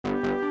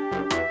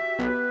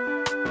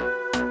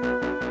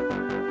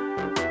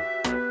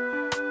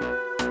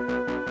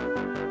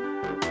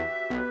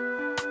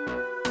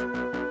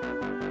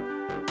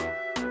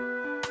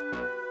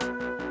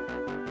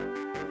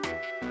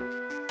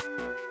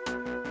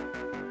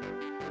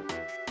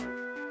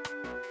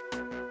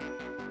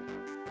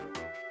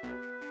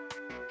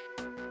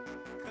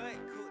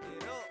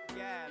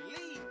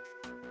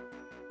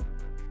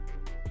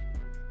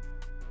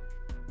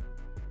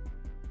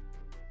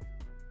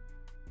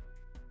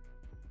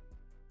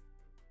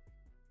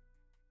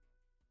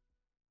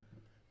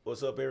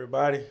What's up,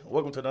 everybody?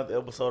 Welcome to another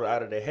episode of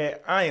Out of the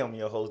Hat. I am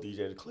your host,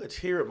 DJ The Clutch,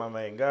 here with my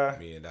main guy.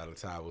 Me and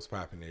Ep.35 was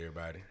popping,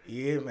 everybody.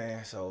 Yeah,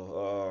 man.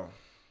 So,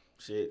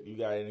 shit, you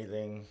got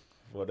anything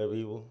for the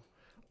people?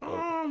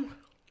 No.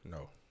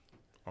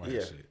 I don't have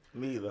shit.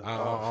 Me either.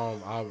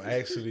 I'm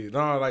actually,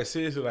 like,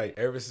 seriously, like,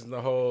 ever since the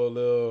whole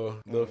little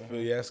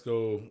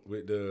fiasco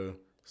with the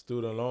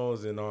student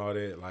loans and all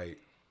that, like,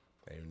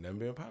 ain't nothing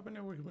been popping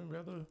there. We've been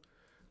rather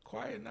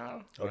quiet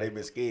now. Oh, they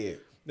been scared.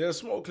 There's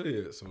smoke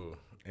cleared, so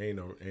ain't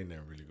nothing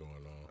really going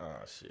on.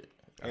 Oh, shit.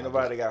 Ain't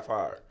nobody got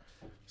fired.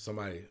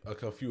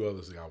 A few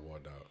others got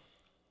walked out.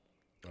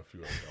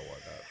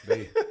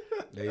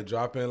 They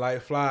dropping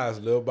like flies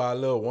little by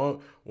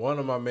little. One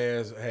of my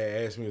mans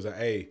had asked me, was like,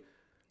 "Hey,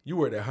 you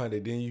worked at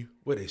 100, didn't you?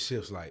 What they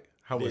shifts like?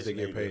 How much they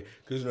get paid?"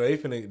 Because they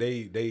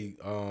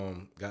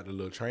got the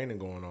little training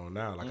going on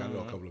now. Like I know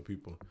a couple of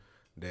people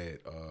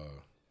that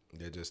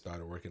just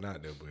started working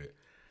out there, but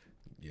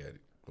yeah,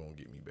 won't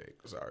get me back.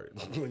 Sorry,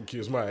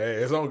 kiss my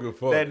ass. I don't give a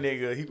fuck. That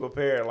nigga, he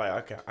prepared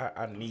like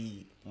I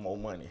need more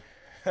money.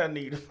 I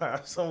need to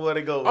find somewhere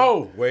to go.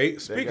 Oh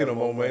wait, speaking of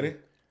more money,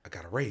 I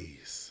got a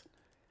raise.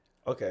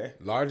 Okay,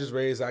 largest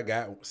raise I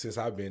got since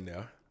I've been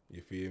there.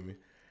 You feel me?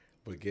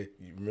 But you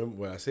remember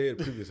what I said in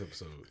the previous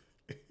episode?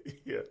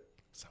 Yeah.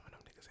 Some of them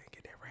niggas ain't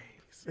get that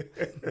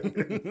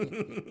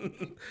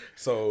raise.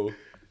 So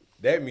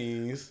that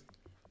means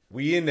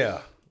we in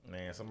there.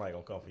 Man, somebody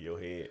gonna come for your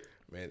head.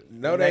 Man,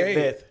 no, they ain't.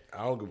 Beth.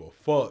 I don't give a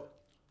fuck.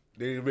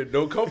 They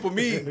don't come for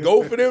me.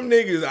 Go for them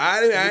niggas.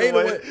 I ain't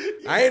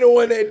the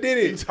one that did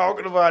it. You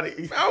talking about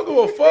it? I don't give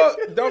a fuck.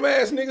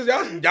 Dumbass niggas.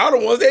 Y'all the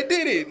ones that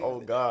did it.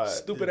 Oh God.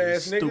 Stupid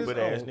ass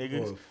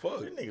niggas.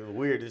 Fuck. These niggas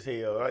weird as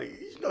hell. Like,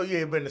 you know you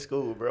ain't been to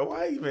school, bro.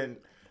 Why even?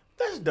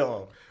 That's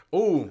dumb.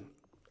 Ooh,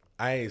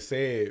 I ain't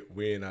said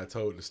when I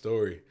told the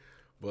story,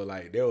 but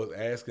like they was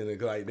asking,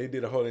 like they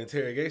did a whole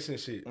interrogation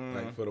shit,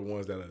 like for the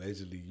ones that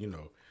allegedly,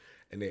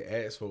 and they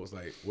asked folks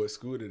like, what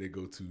school did they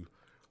go to?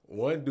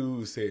 One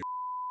dude said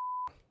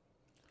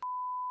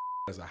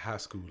as a high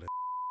school.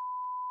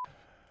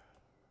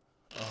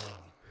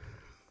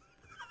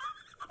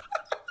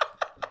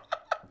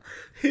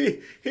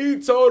 He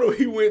told him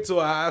he went to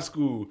a high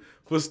school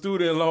for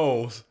student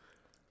loans.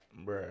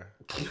 Bruh.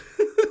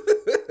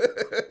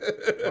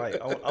 Like,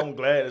 I'm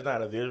glad it's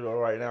not a visual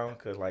right now,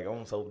 because, like,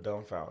 I'm so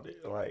dumbfounded.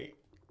 Like,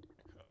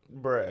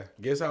 bruh.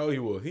 Guess how old he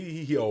was?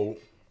 He old.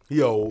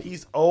 He old.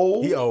 He's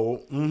old? He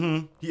old.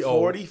 Mm-hmm. He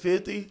 40,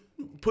 50?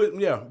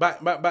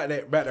 Back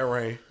that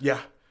range. Yeah.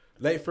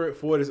 Late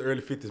 40s,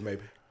 early 50s,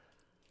 maybe.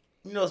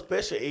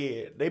 Special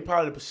ed, they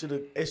probably should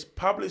have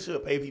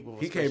paid people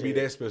for He can't be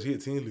that special. He a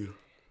team leader.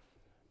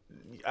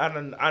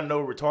 I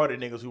know retarded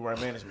niggas who run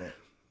management.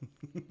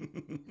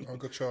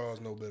 Uncle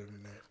Charles know better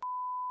than that.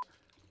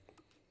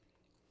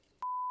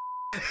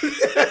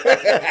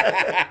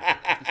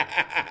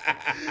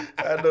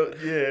 I know.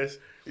 Yes.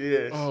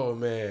 Oh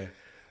man,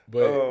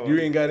 but you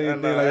ain't got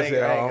anything like I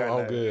said.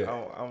 I'm good.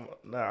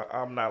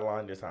 I'm not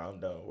lying this time. I'm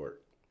done with work.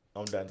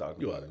 I'm done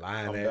talking. You a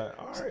lying at?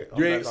 All right.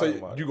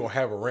 You gonna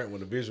have a rant when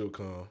the visual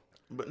come?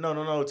 But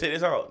no. Check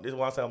this out. This is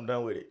why I say I'm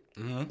done with it.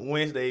 Mm-hmm.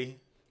 Wednesday,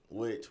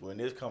 which when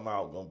this come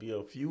out, gonna be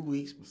a few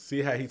weeks.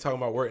 See how he talking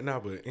about work now?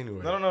 But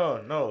anyway.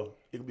 No.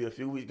 It could be a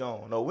few weeks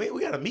gone. No, we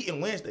got a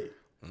meeting Wednesday.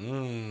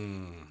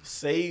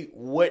 Say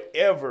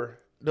whatever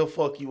the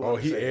fuck you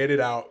want to say. Oh,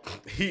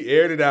 he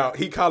aired it out.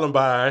 He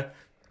Columbine.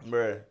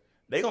 Bruh.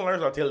 They gonna learn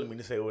start telling me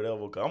to say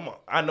whatever. Cause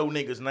I know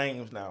niggas'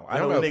 names now. I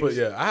have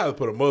to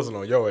put a muzzle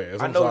on your ass.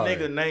 I know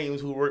niggas'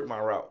 names who work my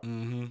route.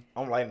 Mm-hmm.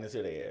 I'm lighting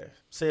into their ass.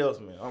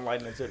 Salesman, I'm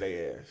lighting into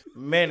their ass.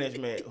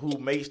 Management, who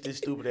makes this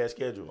stupid ass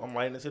schedule, I'm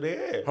lighting into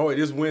their ass. Oh wait,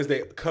 this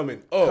Wednesday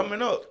coming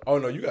up. Oh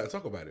no, you gotta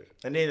talk about it.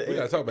 And then we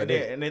gotta talk about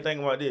that. And then think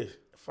about this: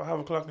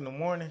 5:00 in the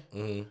morning,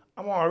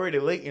 I'm already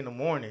late in the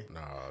morning.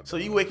 So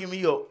you waking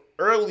me up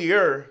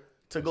earlier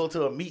to go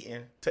to a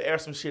meeting to air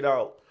some shit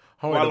out.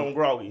 While I'm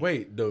groggy.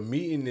 Wait, the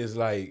meeting is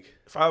like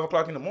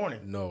 5:00 in the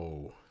morning.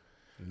 No.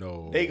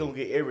 They gonna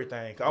get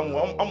everything. I'm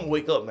gonna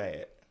wake up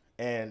mad,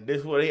 and this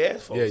is what they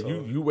asked for. Yeah, so.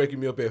 you waking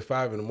me up at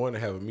 5 in the morning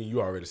having me.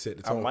 You already set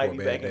the tone for a bad day. I might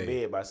be back in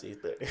bed by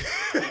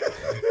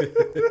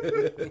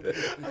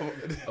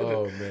 6:30.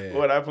 Oh man.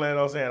 What I plan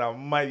on saying, I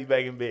might be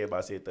back in bed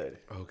by 6:30.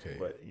 Okay.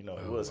 But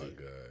we'll see.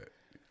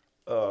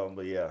 God.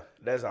 But yeah,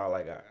 that's all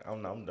I got.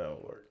 I'm done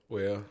with work.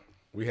 Well,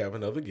 we have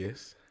another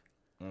guest.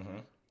 Mm-hmm.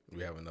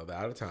 We have another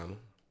out of towner.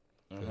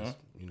 Because,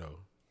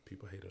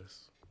 people hate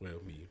us.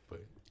 Well, me,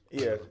 but...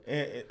 Yeah,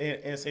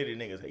 and city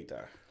niggas hate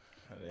Ty.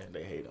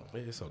 They hate him.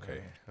 It's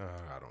okay.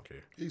 I don't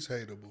care. He's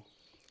hateable.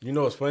 You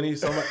know what's funny?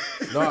 Somebody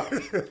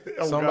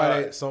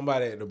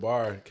at the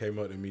bar came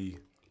up to me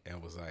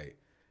and was like,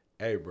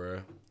 "Hey,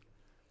 bro,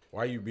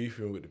 why you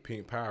beefing with the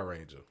Pink Power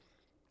Ranger?"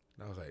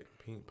 And I was like,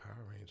 "Pink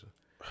Power Ranger?"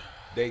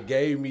 They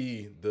gave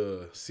me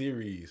the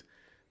series.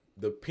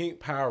 The Pink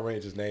Power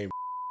Ranger's name.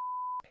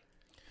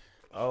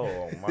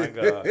 Oh my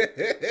God! Oh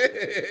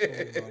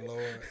my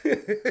Lord!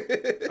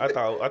 I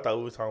thought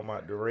we was talking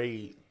about the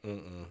raid.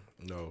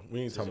 No,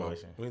 we ain't talking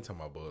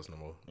about Buzz no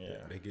more.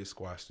 Yeah, they get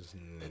squashed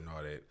and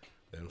all that.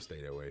 Let them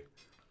stay that way.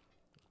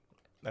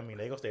 I mean,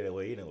 they gonna stay that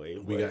way anyway.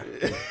 We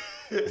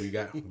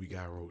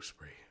got roach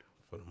spray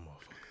for the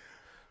motherfucker.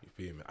 You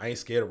feel me? I ain't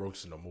scared of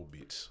roaches no more,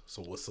 bitch.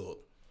 So what's up?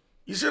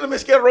 You should have been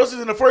scared of roaches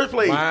in the first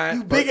place.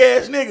 You big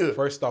ass nigga.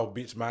 First off,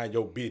 bitch, mind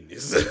your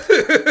business. Big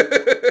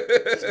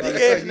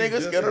ass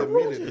nigga scared of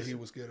roaches. He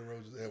was scared of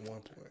roaches at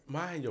one point.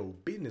 Mind your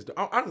business.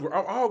 I'm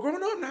all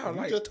grown up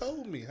now. You just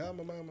told me. How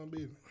am I mind my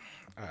business?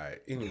 All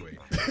right. Anyway,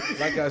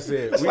 like I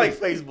said, it's like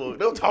Facebook.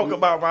 Don't talk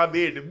about my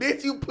business,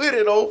 bitch. You put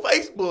it on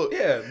Facebook.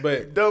 Yeah,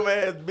 but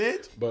dumbass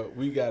bitch. But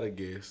we got a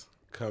guest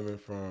coming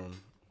from.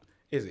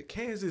 Is it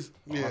Kansas?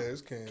 Yeah,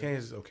 it's Kansas.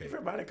 Kansas. Okay.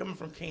 Everybody coming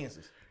from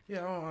Kansas.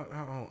 Yeah, I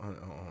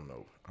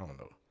don't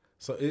know.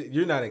 So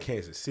you're not in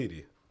Kansas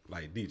City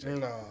like DJ.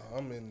 Nah,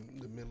 I'm in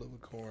the middle of a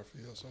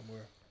cornfield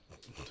somewhere.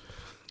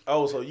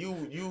 Oh, so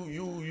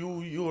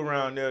you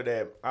around there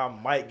that I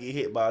might get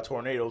hit by a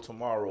tornado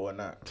tomorrow or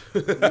not?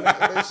 They say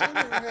they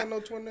ain't had no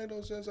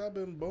tornadoes since I've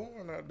been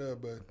born out there,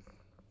 but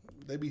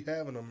they be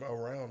having them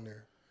around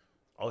there.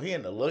 Oh, he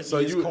in the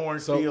luckiest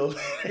cornfield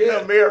in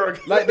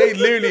America. Like they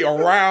literally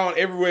around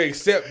everywhere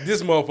except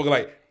this motherfucker.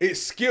 Like it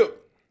skipped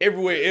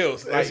everywhere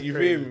else. That's like you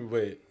crazy. feel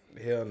me?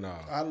 But hell no.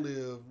 I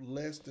live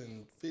less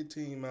than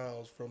 15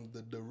 miles from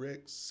the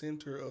direct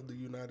center of the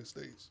United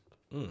States.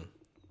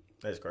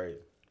 That's crazy.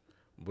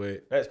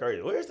 But that's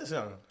crazy. Where's the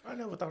center? I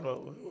never thought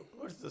about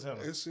where's the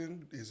center. It's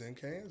in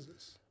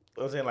Kansas.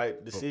 I was in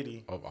like the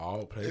city of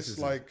all places. It's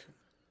like.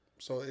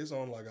 So it's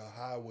on like a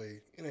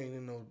highway. It ain't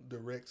in no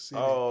direct city.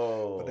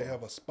 Oh. But they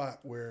have a spot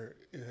where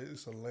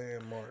it's a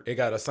landmark. It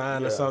got a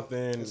sign or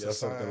something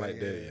like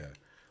that. Yeah.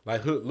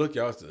 Like look,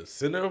 y'all, it's the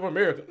center of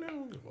America.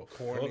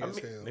 Corny as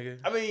hell. Nigga.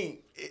 I mean,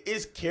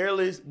 it's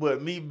careless,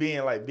 but me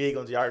being like big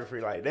on geography,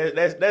 like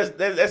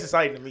that's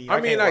exciting to me. I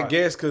mean, I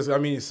guess because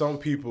some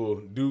people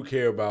do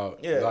care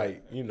about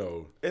like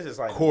it's just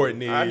like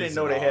coordinates. I didn't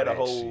know they had a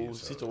whole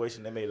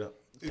situation that made up.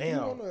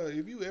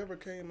 If you ever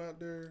came out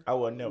there, I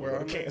would never go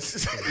to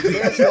Kansas.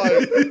 That's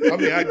like, I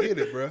mean, I get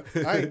it, bro.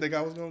 I didn't think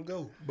I was gonna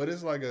go, but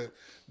it's like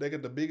they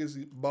got the biggest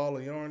ball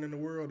of yarn in the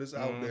world. It's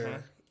out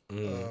there.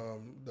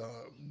 The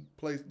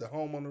place, the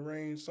Home on the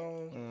Range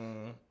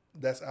song,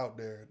 that's out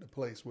there. The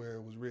place where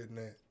it was written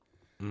at,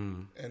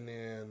 and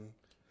then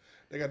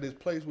they got this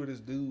place where this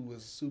dude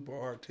was super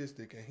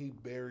artistic, and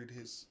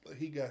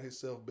he got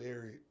himself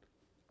buried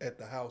at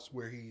the house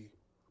where he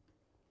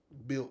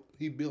built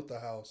the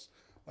house.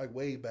 Like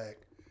way back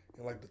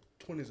in like the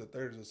 20s or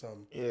 30s or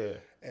something. Yeah.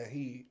 And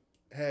he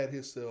had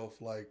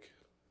himself like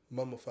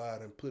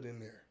mummified and put in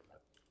there.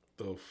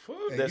 The fuck?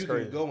 And that's you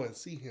crazy. can go and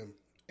see him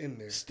in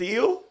there.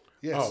 Still?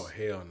 Yes. Oh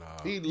hell no.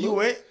 Nah. You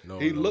went?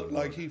 He looked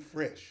like he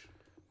fresh.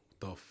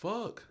 The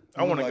fuck?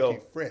 I want to go. He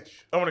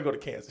fresh. I want to go to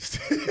Kansas.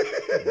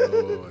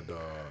 No,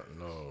 dog.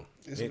 No.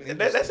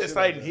 That's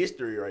exciting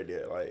history right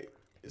there. Like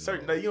you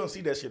don't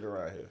see that shit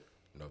around here.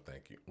 No,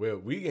 thank you. Well,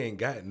 we ain't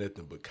got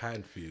nothing but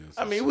cotton fields.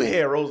 I mean, we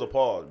had Rosa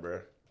Parks,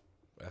 bro.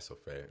 That's a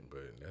fact,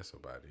 but that's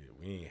about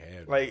it. We ain't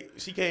had like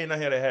she came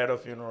down here to have her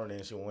funeral, and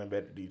then she went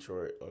back to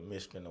Detroit or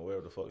Michigan or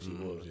wherever the fuck she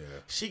was. Yeah.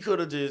 She could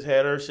have just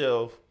had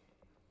herself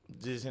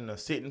just in a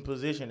sitting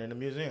position in the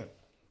museum.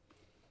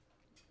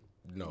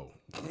 No,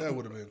 that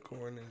would have been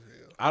corny as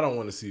hell. I don't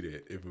want to see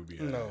that. If we be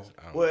honest.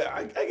 No. Well,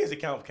 I guess it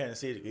counts for Kansas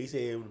City. He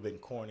said it would have been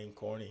corny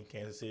in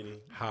Kansas City.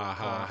 Ha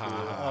ha ha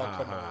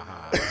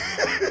ha ha.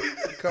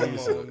 Come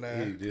on now.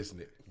 Hey,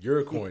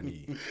 you're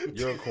corny.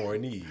 You're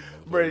corny.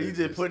 Bro, you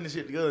just putting the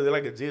shit together. They're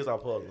like a jigsaw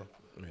puzzle.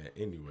 Man,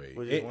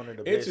 anyway. One of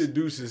the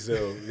introduce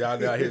yourself.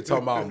 Y'all out here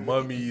talking about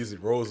mummies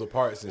and Rosa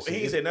Parks and shit.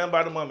 He said nothing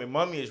about the mummy.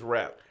 Mummy is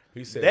rapped.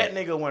 He said that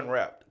nigga wasn't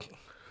rapped.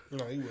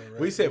 No, he wasn't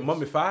rapped. We said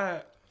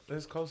mummified.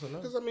 That's close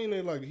enough. Because, I mean,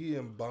 he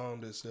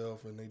embalmed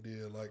himself and they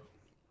did, like,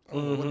 I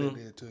don't know what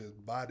they did to his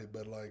body,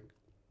 but, like,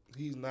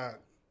 he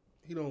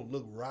don't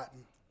look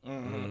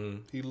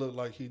rotten. He looked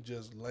like he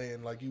just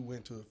laying, like you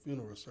went to a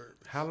funeral service.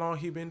 How long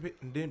he been dead?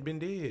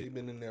 He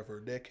been in there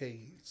for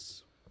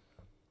decades.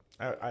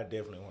 I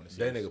definitely want to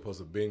see that this. nigga supposed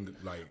to been,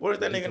 like... What is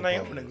that nigga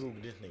name? I'm going to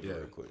Google this nigga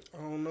real quick. I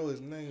don't know his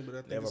name, but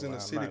I think it's in a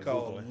city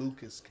called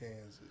Lucas,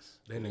 Kansas.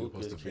 That nigga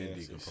supposed to be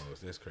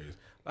decomposed. That's crazy.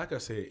 Like I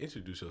said,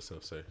 introduce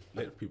yourself, sir.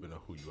 Let people know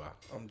who you are.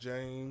 I'm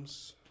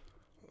James.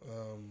 You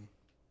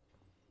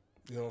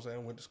know what I'm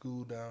saying? Went to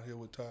school down here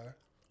with Ty.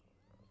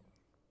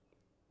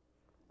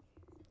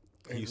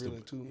 He used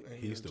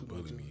to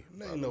bully me.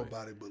 Ain't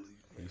nobody bully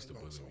you. He used to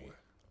bully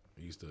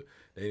me.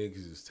 They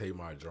niggas just take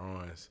my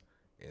drawings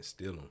and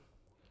steal them.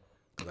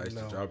 Cause I used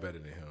to draw better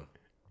than him.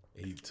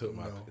 He took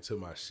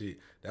my shit.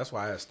 That's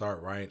why I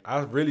started writing. I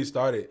really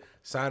started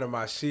signing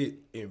my shit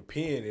in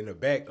pen in the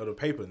back of the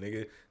paper,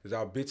 nigga. Cause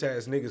y'all bitch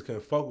ass niggas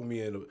couldn't fuck with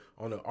me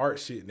on the art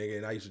shit, nigga.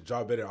 And I used to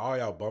draw better than all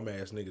y'all bum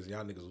ass niggas. And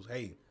y'all niggas was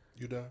hating.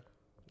 You done?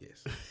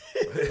 Yes.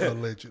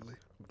 Allegedly.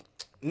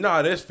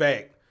 Nah, that's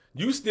fact.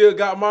 You still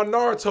got my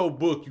Naruto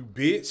book, you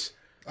bitch.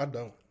 I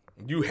don't.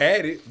 You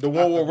had it. The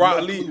one with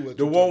Rock Lee.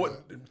 The one with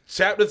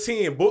chapter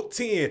 10, book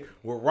 10,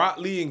 with Rock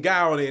Lee and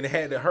Guy on it, and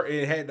had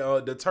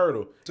the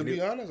turtle. To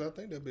be honest, I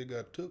think that bit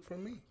got took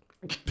from me.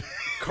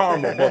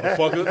 Karma,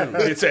 motherfucker.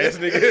 Bitch ass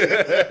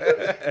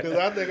nigga. Because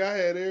I think I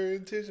had every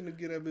intention to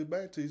get that bitch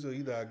back to you. So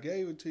either I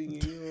gave it to you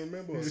and you don't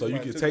remember. Or So you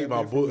can take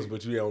my books,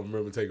 but you don't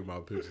remember taking my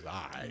pictures.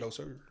 All right. No,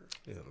 sir.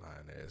 You're a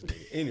lying ass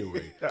nigga.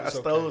 Anyway. I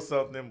stole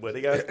something, but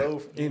it got stole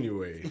from me.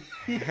 Anyway.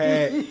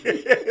 Hat.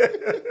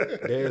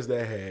 There's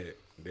that hat.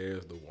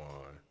 There's the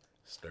wand.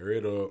 Stir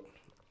it up.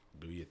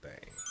 Do your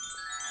thing.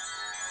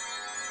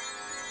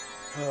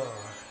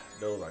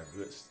 Those are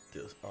good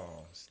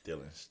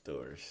stealing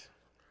stories.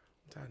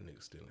 I'm tired of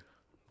niggas stealing.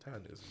 I'm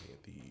tired of niggas being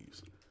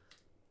thieves.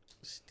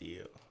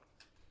 Steal.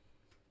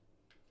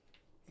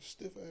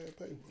 Stiff ass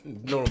paper.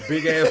 No,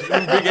 big ass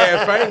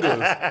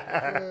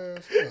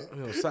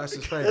fingers.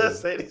 Sausage fingers.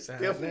 Say they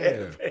stiff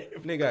ass paper.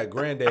 Nigga got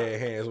granddad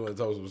hands when it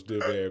talks some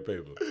stiff ass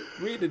paper.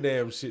 Read the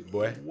damn shit,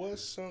 boy.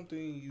 What's something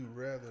you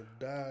rather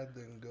die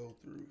than go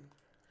through,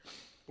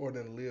 or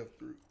than live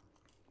through?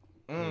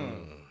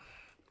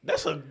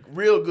 That's a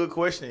real good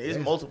question. It's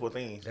multiple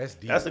things. That's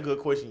deep. That's a good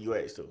question you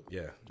asked too.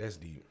 Yeah, that's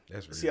deep.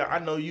 That's really See, deep. I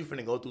know you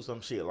finna go through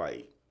some shit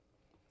like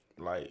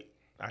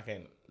I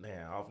can't.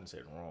 Damn, I often say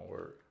the wrong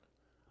word.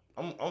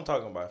 I'm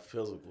talking about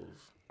physical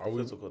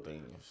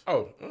things.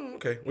 Oh,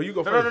 okay. Well, you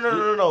go first.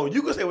 No.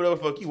 You can say whatever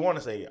the fuck you want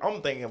to say.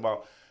 I'm thinking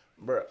about,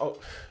 bro. Oh,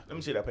 let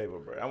me see that paper,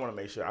 bro. I want to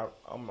make sure. I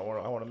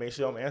want to make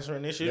sure I'm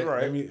answering this shit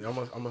right.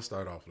 I'm gonna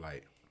start off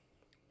like,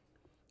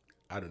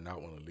 I do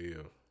not want to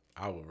live.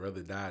 I would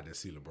rather die than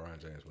see LeBron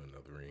James win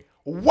another ring.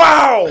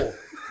 Wow.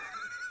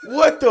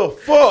 What the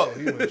fuck?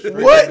 What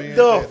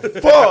the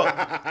fuck?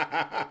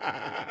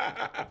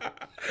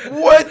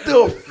 What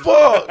the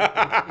fuck?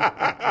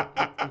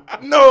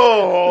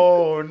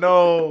 No,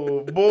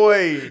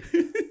 boy.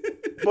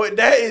 But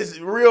that is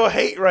real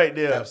hate right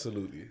there.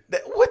 Absolutely.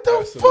 What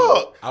the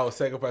fuck? I would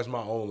sacrifice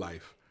my own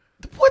life.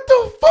 What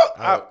the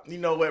fuck? You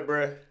know what,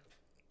 bro?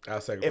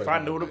 I'll sacrifice. If I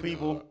knew the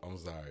people, no, I'm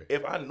sorry.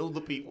 If I knew the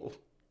people,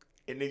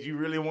 and if you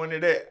really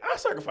wanted that, I'll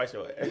sacrifice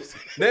your ass.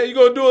 Now you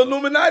gonna do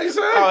Illuminati,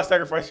 son? I'll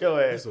sacrifice your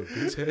ass.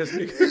 That's a bitch ass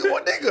nigga.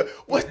 What nigga?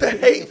 What's the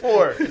hate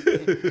for?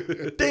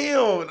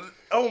 Damn.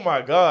 Oh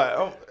my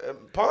God.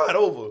 Pod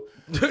over.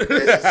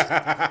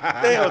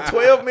 Damn,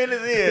 12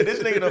 minutes in. This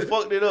nigga done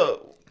fucked it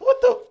up.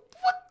 What?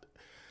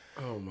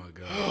 Oh my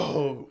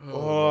God.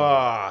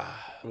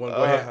 Want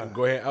to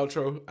go ahead and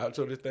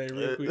outro this thing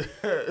real quick?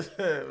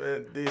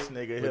 Man, this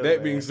nigga. With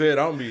that being said,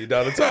 I'm be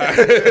down the time.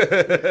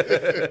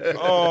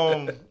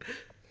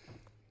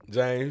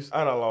 James,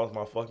 I done lost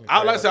my fucking.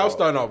 I was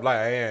starting off like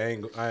I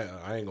ain't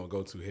gonna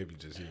go too heavy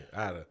just yet.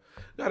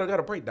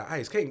 Gotta break the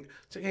ice. Can't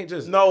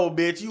just. No,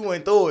 bitch, you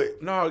went through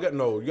it. No, you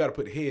gotta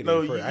put the head in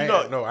first. You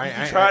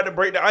tried to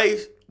break the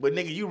ice, but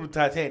nigga, you were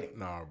Titanic.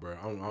 Nah, bro.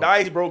 The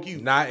ice broke you.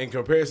 Not in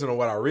comparison to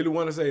what I really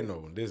want to say.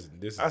 No, this.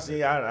 I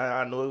see.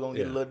 I know it's gonna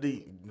get a little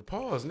deep.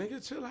 Pause,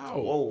 nigga. Chill out.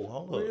 Whoa,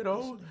 hold up.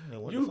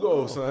 You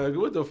go, son.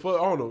 What the fuck?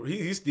 I don't know.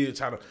 He's still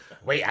trying to.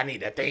 Wait, I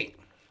need that thing.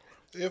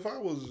 If I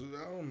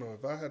don't know.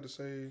 If I had to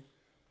say,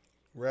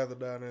 rather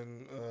die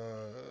than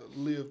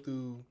live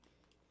through.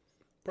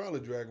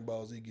 Probably Dragon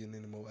Ball Z getting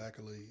any more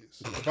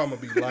accolades. If I'm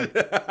gonna be light.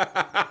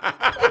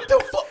 What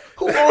the fuck?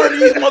 Who are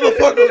these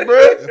motherfuckers, bro?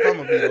 If I'm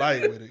gonna be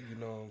light with it, you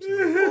know what I'm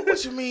saying?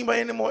 What you mean by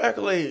any more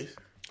accolades?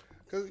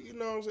 Because, you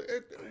know what I'm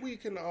saying? We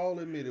can all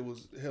admit it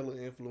was hella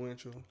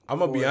influential. I'm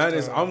gonna be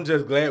honest. I'm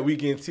just glad we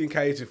getting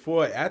Tenkaichi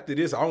 4. After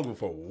this, I don't give a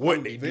fuck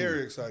what they do.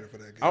 Very excited for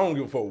that game. I don't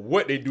give a fuck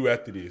what they do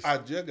after this. I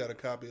just got a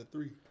copy of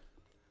 3.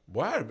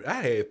 Boy, I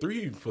had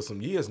 3 for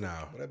some years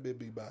now. But that bitch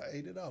be about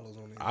 $80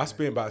 on it. I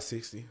spent about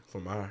 $60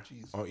 for mine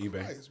on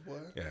eBay. Christ, boy.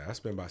 Yeah, I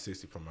spent about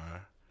 $60 for mine.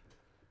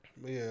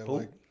 Yeah,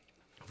 like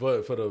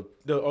for the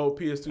old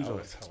PS2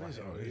 joints. Oh,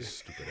 this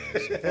stupid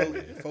ass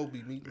shit. Folk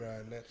be meat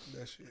riding that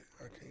shit.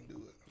 I can't do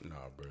it.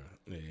 Nah, bro.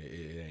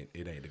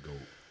 It ain't the goat.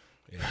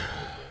 It ain't the goat,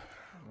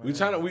 bro. We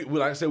trying to we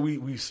like I said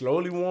we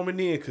slowly warming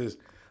in because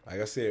like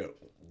I said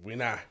we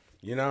not.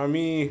 You know what I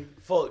mean?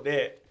 Fuck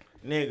that,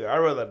 nigga. I'd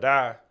rather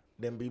die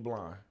than be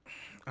blind.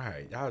 All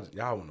right,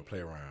 y'all want to play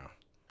around?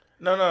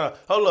 No.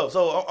 Hold up.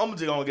 So I'm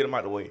just gonna get them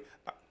out the way.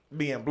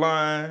 Being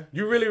blind.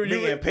 You really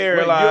being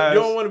paralyzed.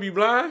 You don't want to be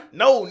blind?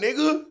 No,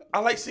 nigga. I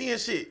like seeing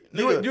shit.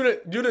 Nigga.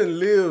 You didn't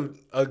live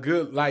a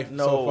good life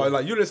so far.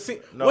 Like you didn't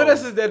see. No. What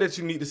else is there that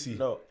you need to see?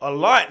 No, a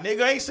lot,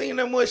 nigga. I ain't seen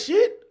that much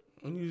shit.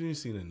 You ain't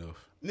seen enough,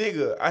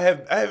 nigga. I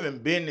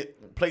haven't been to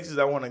places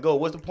I want to go.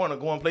 What's the point of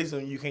going places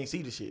when you can't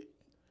see the shit?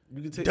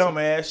 You can take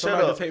dumbass.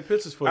 Shut up. Take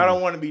pictures for you. I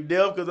don't want to be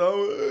deaf because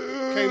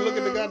I can't look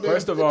at the goddamn.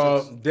 First of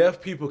all,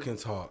 deaf people can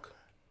talk.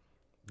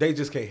 They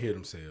just can't hear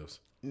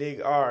themselves.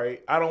 Nigga, all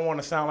right. I don't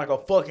want to sound like a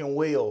fucking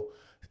whale.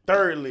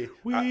 Thirdly,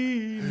 we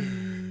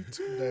need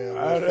to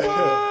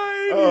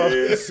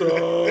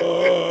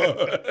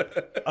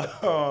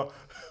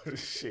shit.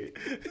 Shit.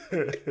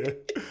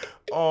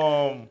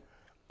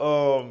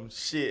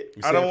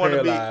 I don't want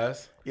to be.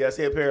 Yeah, I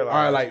said paralyzed.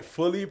 All right, like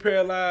fully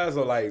paralyzed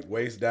or like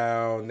waist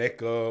down,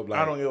 neck up. Like,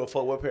 I don't give a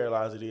fuck what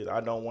paralyzed it is.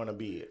 I don't want to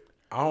be it.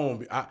 I'll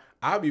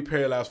be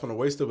paralyzed from the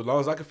waist up as long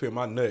as I can feel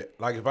my nut.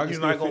 Like if I can,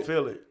 you're not gonna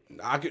feel it.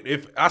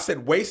 If I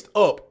said waist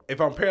up, if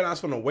I'm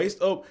paralyzed from the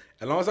waist up,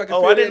 as long as I can.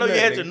 Oh, I didn't know you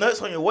had your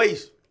nuts on your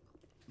waist.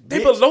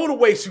 They below the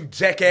waist, you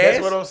jackass.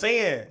 That's what I'm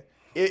saying.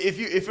 If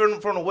you're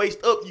from the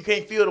waist up, you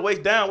can't feel the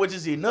waist down, which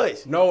is your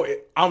nuts. No,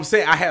 I'm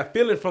saying I have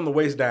feeling from the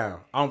waist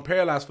down. I'm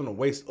paralyzed from the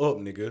waist up,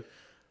 nigga.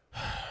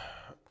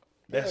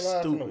 That's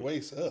stupid. From the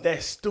waist up.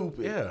 That's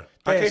stupid. Yeah,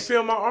 I can't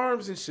feel my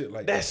arms and shit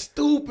like that. That's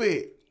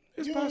stupid.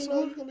 It's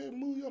possible. You gonna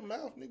move your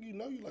mouth, nigga. You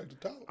know you like to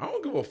talk. I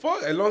don't give a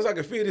fuck. As long as I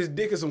can feel this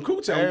dick and some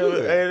coochie, I'm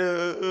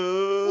good.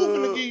 Who's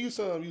finna give you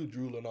some? You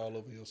drooling all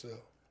over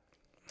yourself.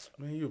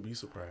 Man, you'll be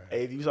surprised.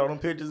 Hey, if you saw them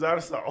pictures, I'd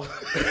have saw.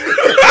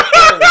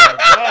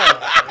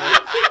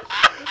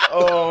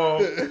 Oh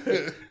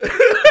my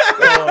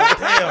god.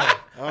 Damn.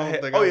 I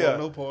don't think I want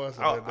no parts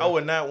of that. I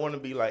would not want to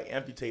be like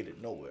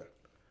amputated nowhere.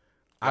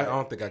 I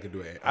don't think I could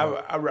do it.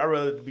 I'd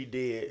rather be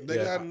dead. They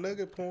got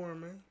nugget porn,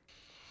 man.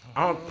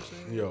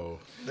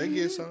 They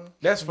get some.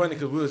 That's funny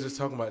because we was just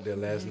talking about that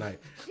last night.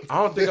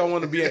 I don't think I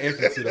want to be an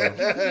amputee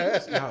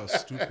though. How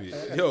stupid.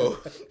 Yo.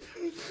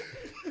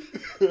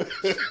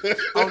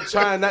 I'm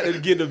trying not to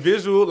get the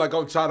visual. Like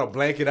I'm trying to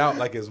blank it out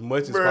like as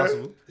much as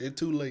possible. It's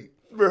too late.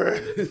 Bruh.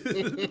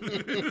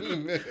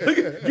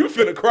 You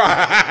finna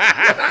cry.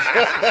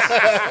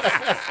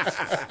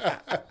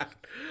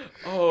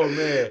 Oh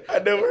man, I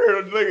never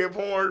heard of nugget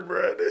porn,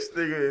 bro. This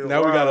nigga is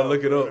now wild. We gotta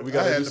look it up. We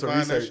gotta do some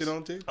find research. That shit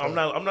on TikTok. I'm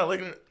not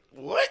looking at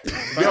what?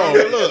 Yo,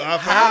 look, I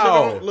found it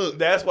on, look.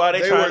 That's why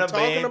they trying to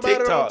ban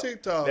TikTok.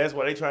 TikTok. That's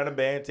why they trying to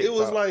ban TikTok. It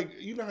was like,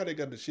 you know how they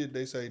got the shit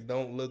they say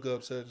don't look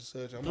up such and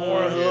such.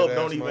 Pornhub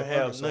don't even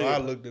have. So I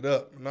looked it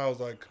up and I was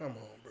like, come on,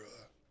 bro.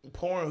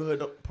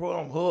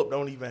 Pornhub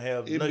don't even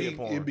have nugget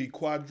porn. It'd be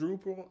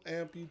quadruple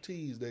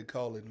amputees. They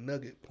call it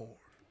nugget porn.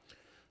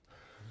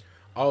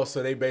 Oh,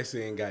 so they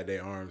basically ain't got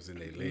their arms and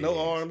their legs. No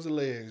arms or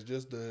legs,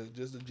 just the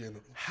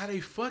genitals. How they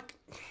fuck?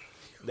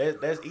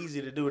 That's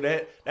easy to do.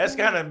 That's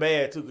kind of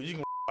bad too, because you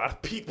can a lot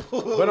of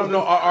people. But I'm no.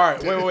 All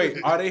right, wait.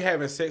 Are they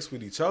having sex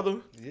with each other?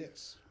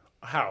 Yes.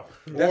 How?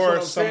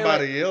 Or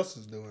somebody else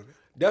is doing it.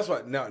 That's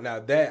what. Now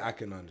that I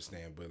can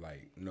understand, but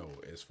like no,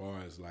 as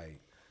far as like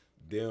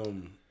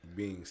them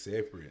being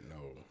separate,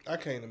 no. I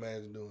can't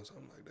imagine doing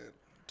something like that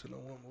to no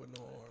woman with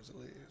no arms or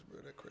legs, bro.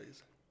 That's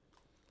crazy.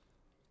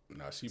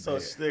 No, she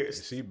bad.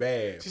 She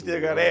bad. She still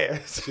got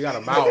ass. She got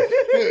a mouth.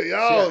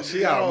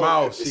 She got a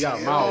mouth. She got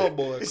a mouth.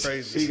 Boy,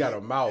 crazy. She got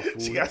a mouth.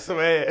 Fool. She got some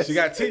ass. She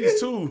got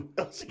titties too.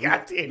 She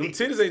got titties. Them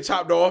titties ain't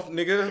chopped off,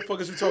 nigga. What the fuck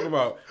is you talking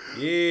about?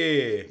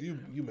 Yeah.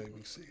 You make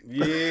me sick.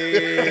 Yeah.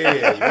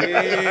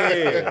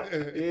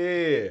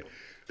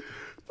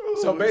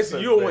 So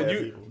basically,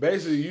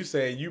 you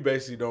saying you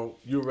basically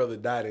you'd rather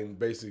die than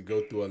basically go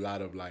through a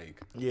lot of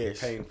like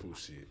painful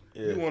shit.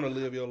 Yeah. You want to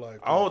live your life.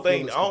 I don't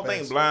think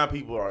blind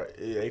people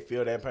they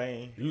feel that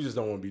pain. You just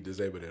don't want to be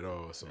disabled at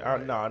all. So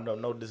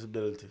no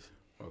disabilities.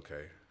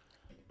 Okay.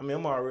 I mean,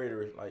 I'm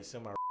already like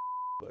semi,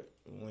 but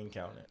we ain't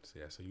count that.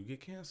 Yeah, so you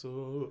get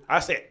canceled. I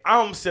said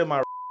I'm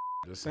semi.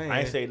 Just saying. I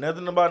ain't say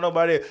nothing about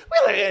nobody. We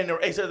like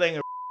ain't such thing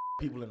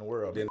people in the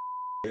world. Then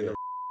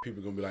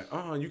people gonna be like,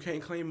 you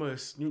can't claim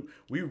us.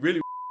 We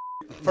really.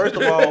 First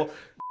of all,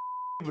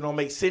 people don't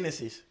make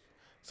sentences,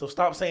 so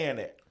stop saying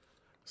that.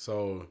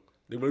 So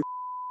they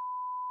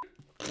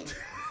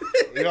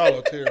y'all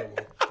are terrible.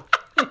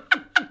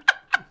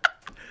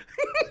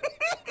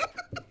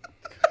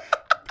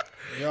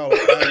 Y'all are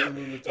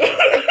absolutely terrible.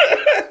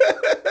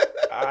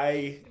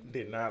 I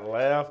did not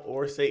laugh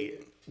or say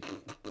it.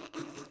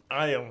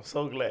 I am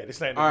so glad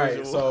this ain't the all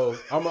visual. right,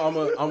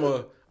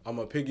 so I'm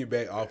a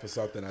piggyback off of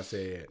something I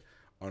said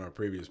on our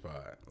previous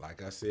pod.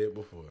 Like I said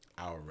before,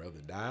 I would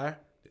rather die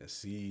than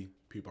see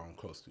people I'm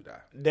close to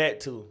die. That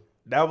too.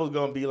 That was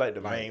gonna be like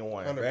the main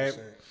one.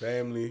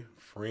 Family,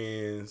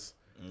 friends.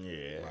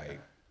 Yeah. Like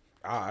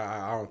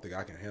I don't think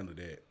I can handle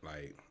that.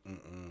 Like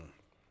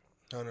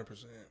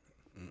 100%.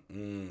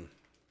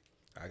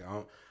 I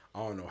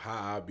don't know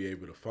how I'll be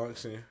able to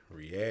function,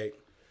 react,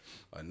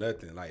 or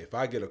nothing. Like if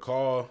I get a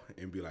call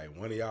and be like,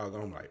 one of y'all,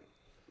 I'm like,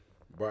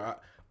 bro,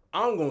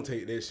 I'm gonna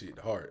take that shit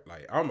to heart.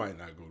 Like I might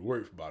not go to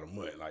work for about a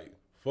month. Like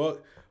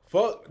fuck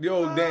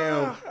yo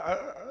damn. I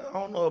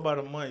don't know about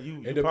a month.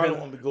 You probably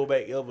won't go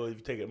back ever if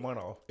you take a month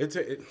off.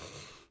 They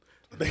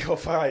gonna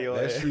fire your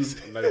ass. That's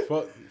true. Like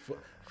fuck.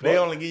 They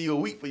only give you a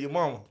week for your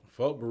mama.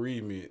 Fuck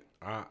bereavement.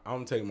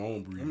 I'm taking my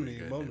own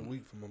bereavement. I'm gonna need more than a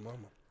week for my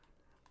mama.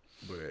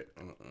 But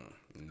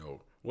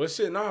no. Well,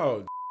 shit.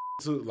 No,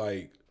 took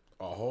like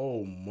a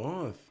whole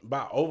month,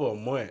 about over a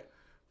month,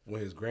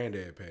 when his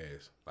granddad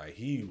passed. Like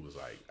he was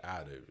like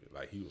out of it.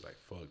 Like he was like,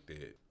 fuck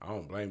that. I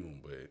don't blame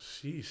him, but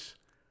sheesh.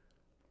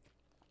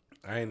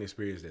 I ain't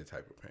experienced that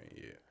type of pain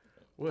yet.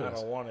 I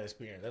don't want to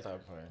experience that type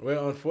of pain.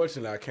 Well,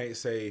 unfortunately, I can't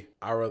say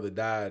I'd rather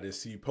die than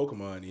see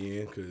Pokemon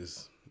end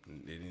because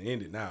it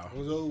ended now.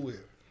 What's over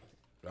with?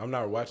 I'm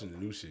not watching the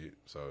new shit,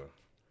 so.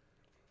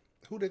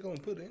 Who they gonna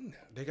put in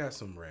there? They got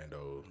some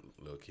rando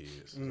little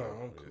kids. No, so,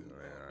 I'm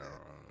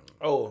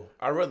cool.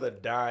 I'd rather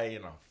die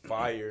in a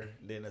fire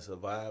than to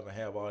survive and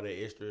have all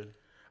that extra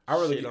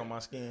shit on my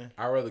skin.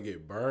 I'd rather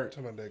get burnt.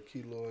 Talking about that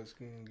keloid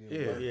skin.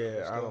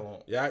 Yeah, I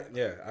don't.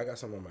 I got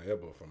something on my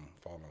elbow from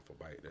falling off a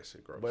bike. That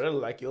shit gross. But it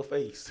look like your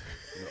face.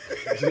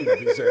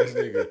 Bitch ass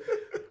nigga.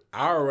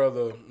 I'd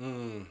rather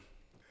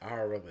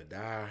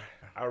die.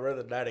 I'd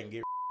rather die than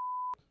get.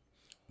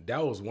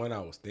 That was one I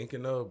was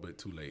thinking of, but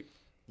too late.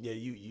 Yeah,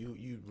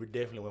 you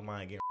definitely with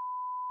mine getting.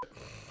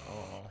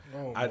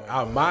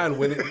 I mind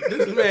when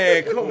this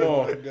man, come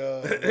on,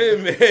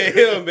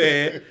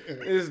 man,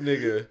 this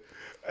nigga.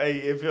 Hey,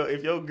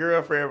 if your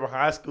girlfriend from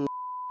high school,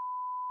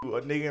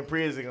 a nigga in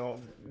prison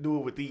gonna do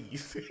it with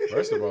these.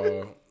 First of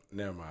all,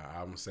 never mind.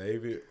 I'm gonna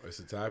save it. It's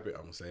a topic.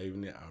 I'm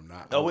saving it. I'm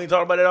not. Oh, we ain't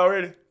talking about that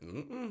already.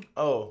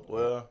 Oh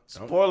well,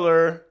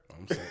 spoiler.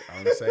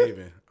 I'm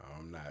saving.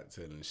 I'm not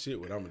telling shit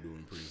what I'm gonna do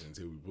in prison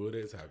until we pull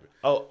that topic.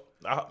 Oh,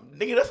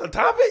 nigga, that's a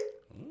topic.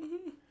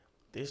 Mm-hmm.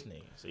 This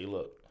nigga. See,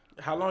 look.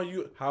 How long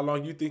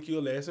you think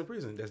you'll last in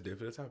prison? That's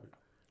definitely a topic.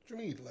 What you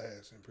mean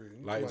last in prison?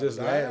 You like just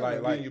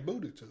last, like your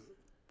booty to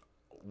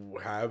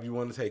it. However you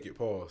want to take it.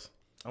 Pause.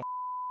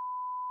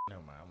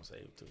 Never mind. I'm gonna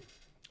save it too.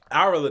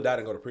 I'd rather die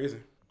than go to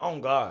prison. Oh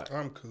God.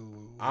 I'm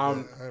cool.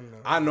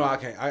 I know I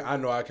can't. I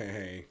know I can't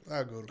hang.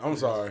 I go to prison. I'm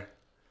sorry.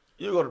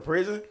 You go to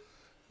prison?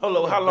 Hold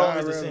on. How long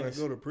is the sentence?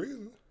 Go to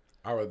prison.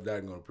 I'd rather die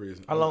than go to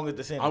prison. How long is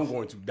the sentence? I'm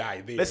going to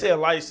die there. Let's say a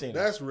life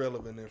sentence. That's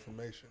relevant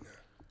information now.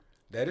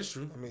 That is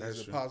true. I mean, That's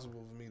is it true.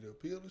 possible for me to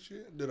appeal the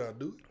shit? Did I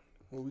do it?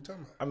 What we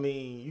talking about? I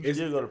mean, you can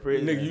still go to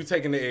prison. Nigga, you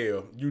taking the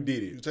L. You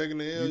did it. You taking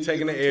the L? You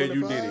taking the L.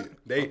 You did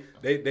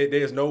it.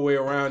 There's no way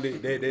around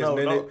it.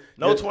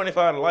 No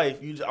 25 to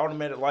life. You just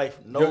automatic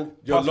life. No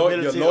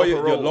possibility of parole.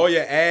 Your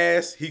lawyer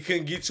ass. He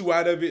couldn't get you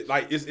out of it.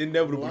 Like it's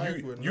inevitable.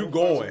 You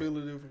going.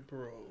 Possibility for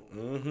parole.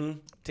 Mm-hmm.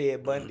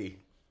 Ted Bundy.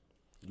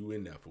 You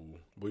in that fool.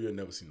 Boy, you'll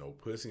never see no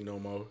pussy no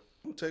more.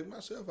 I'm taking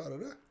myself out of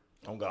that.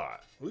 Oh God.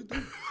 We do.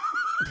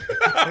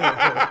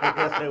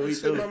 We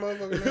Sit do. my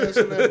motherfucking ass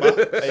in that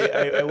box.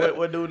 Hey,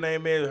 what dude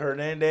name is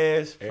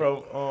Hernandez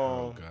from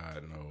oh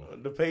God, no.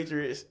 the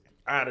Patriots?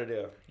 Out of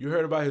there. You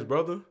heard about his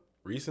brother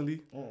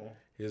recently?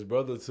 His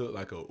brother took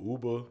like a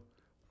Uber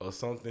or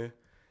something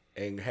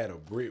and had a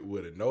brick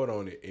with a note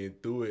on it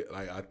and threw it.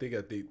 Like I think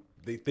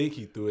they think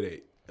he threw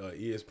it at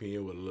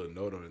ESPN with a little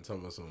note on it,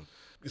 telling us some.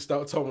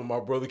 Stop talking about my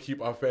brother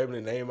keep our family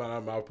name out of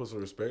our mouth, put some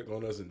respect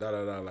on us and da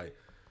da da. Like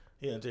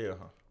he in jail,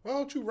 huh? Why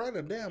don't you write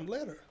a damn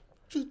letter?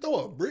 You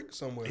throw a brick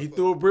somewhere. He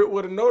threw a brick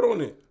with a note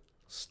on it.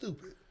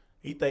 Stupid.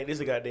 He think this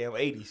is goddamn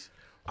 80s.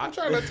 I'm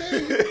trying to tell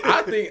you.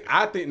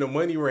 I think the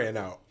money ran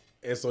out.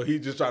 And so he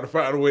just tried to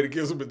find a way to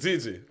get some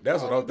attention.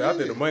 That's what I'm thinking. I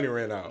think the money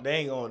ran out. They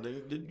ain't gonna.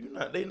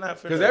 They not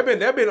finna. Because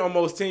that been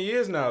almost 10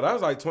 years now. That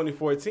was like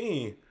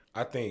 2014,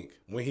 I think,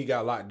 when he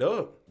got locked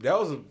up. That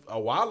was a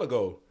while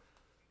ago.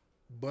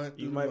 But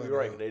you might be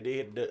right. They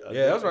did. That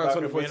was around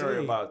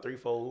 2014. About 3,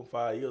 4,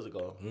 5 years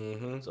ago.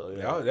 Mm-hmm. So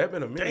that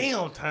been a minute.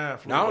 Damn time.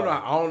 Now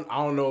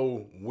I don't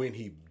know when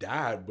he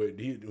died, but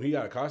he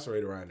got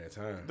incarcerated around that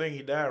time. I think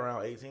he died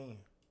around 18.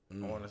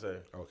 I want to say.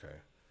 Okay.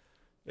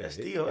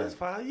 That's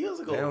 5 years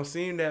ago. They don't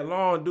seem that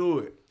long. Do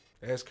it.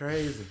 That's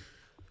crazy.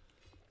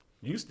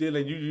 You still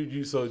and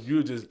you so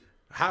you just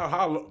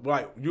how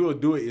like you'll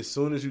do it as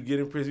soon as you get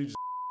in prison. You just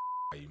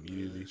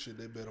immediately. Shit,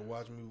 they better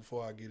watch me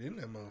before I get in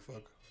that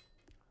motherfucker.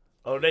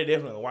 Oh, they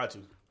definitely gonna watch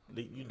you.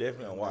 You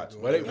definitely gonna watch.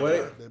 But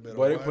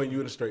they putting you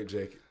in a straight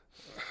jacket.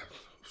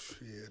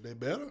 Shit, they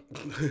better.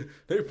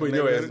 They putting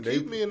your ass.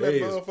 Keep me in that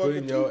motherfucker.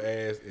 Putting your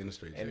ass in a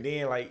straight jacket. And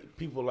then like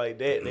people like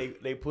that,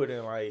 they put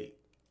in like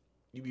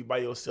you be by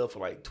yourself for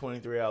like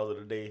 23 hours of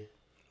the day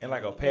in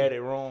like a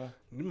padded room.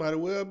 You might as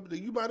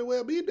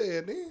well be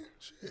dead then.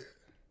 Shit.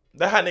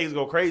 That's how niggas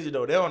go crazy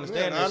though. They don't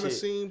understand that shit. I've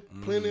seen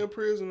plenty of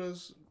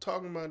prisoners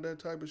talking about that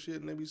type of shit,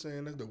 and they be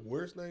saying that's the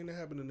worst thing that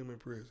happened to them in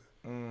prison.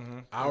 Mm-hmm.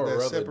 I would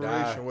rather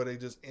separation die where they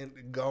just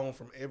gone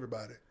from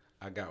everybody.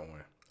 I got one.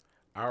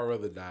 I would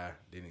rather die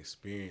than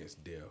experience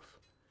death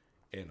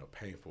in a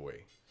painful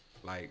way.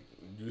 Like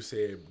you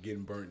said,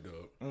 getting burnt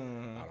up.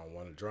 Mm-hmm. I don't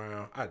want to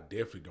drown. I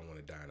definitely don't want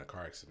to die in a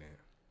car accident.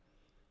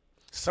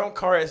 Some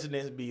car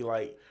accidents be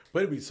like, but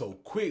it'd be so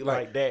quick,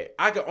 like that.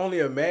 I can only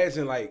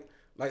imagine, like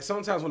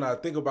sometimes when I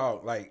think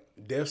about like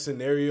death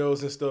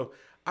scenarios and stuff,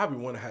 I be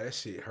wondering how that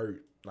shit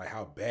hurt, like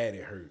how bad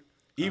it hurt.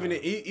 Even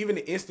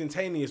the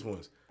instantaneous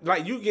ones.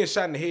 Like, you get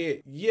shot in the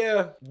head,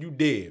 yeah, you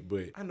dead,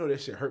 but I know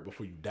that shit hurt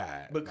before you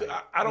died. But like,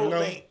 I don't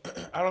think...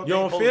 You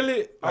don't feel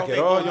it? Like at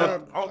all? I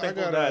don't think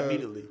people die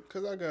immediately.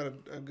 Because I got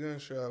a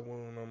gunshot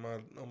wound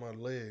on my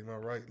leg, my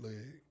right leg.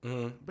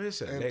 Mm-hmm. But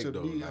it's a leg, to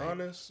though. be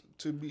honest...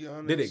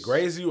 Did it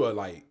graze you or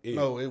like...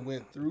 No, it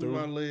went through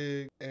my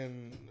leg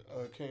and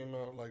came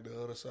out like the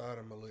other side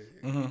of my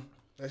leg. Mm-hmm.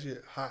 That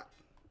shit hot.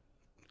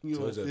 You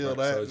don't feel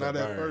that, not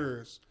at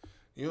first.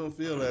 You don't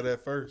feel that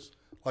at first.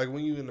 Like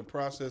when you in the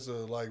process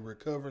of like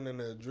recovering and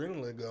the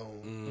adrenaline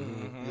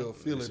gone, you'll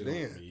feel it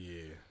then.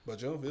 Yeah. But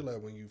you don't feel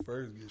that when you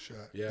first get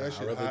shot. Yeah,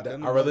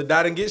 I'd rather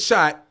die than get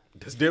shot.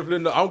 That's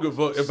definitely I don't give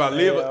a fuck. If I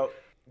live,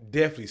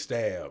 definitely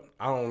stabbed.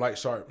 I don't like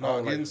sharp.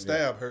 No, getting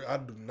stabbed hurt. I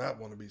do not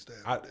want to be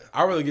stabbed.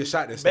 I'd rather get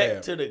shot than stabbed.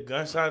 Back to the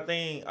gunshot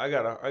thing, I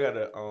got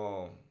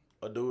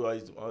a dude I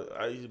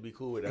used to be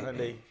cool with, a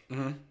Hyundai.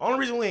 Mm-hmm. Only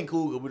reason we ain't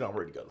cool because we don't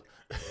work together.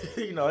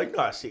 you know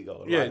how shit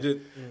goes. Yeah, like,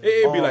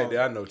 it'd be like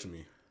that. I know what you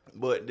mean.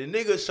 But the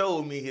nigga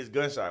showed me his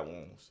gunshot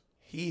wounds.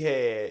 He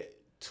had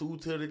 2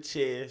 to the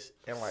chest,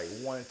 and like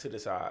 1 to the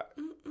side.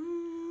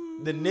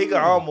 The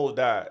nigga almost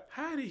died.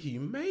 How did he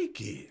make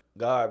it?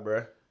 God,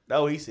 bruh.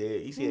 That's what he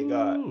said. He said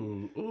God.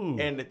 Ooh.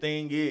 And the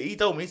thing is, he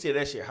told me, he said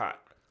that shit hot.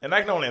 And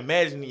I can only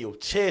imagine in your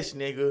chest,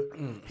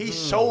 nigga. He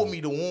showed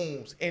me the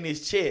wounds in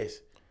his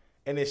chest.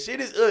 And this shit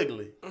is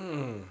ugly.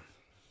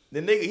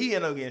 The nigga, he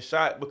ended up getting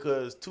shot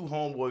because 2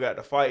 homeboys got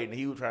to fight and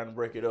he was trying to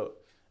break it up.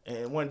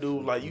 And one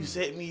dude like, you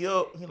set me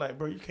up. He like,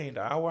 bro, you came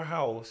to our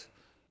house.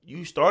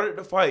 You started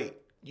the fight.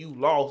 You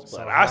lost,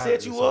 but I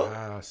set you up.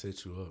 I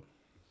set you up.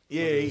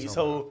 Yeah,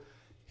 so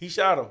he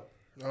shot him.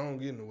 I don't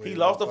get in the way. He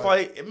lost the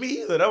fight.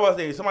 Me either. That's why I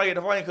said somebody get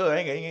the fight because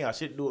ain't got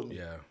shit to do with me.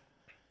 Yeah.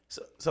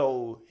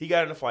 So he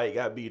got in the fight,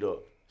 got beat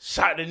up.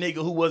 Shot the nigga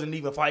who wasn't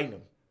even fighting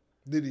him.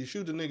 Did he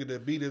shoot the nigga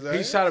that beat his ass?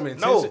 He shot him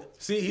intentionally. No.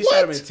 See, he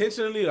shot him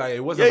intentionally. Like it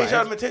wasn't. Yeah, he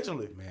shot him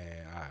intentionally.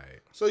 Man, all right.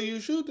 So you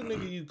shoot the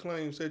nigga you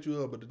claim set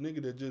you up, but the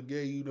nigga that just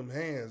gave you them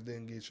hands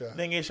didn't get shot.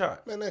 Didn't get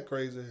shot. Man, that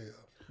crazy as hell.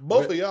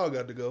 Both of y'all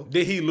got to go.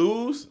 Did he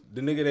lose?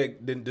 The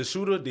nigga the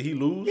shooter, did he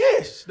lose?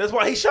 Yes, that's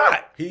why he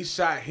shot. He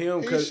shot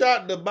him. He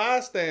shot the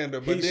bystander,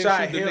 but he then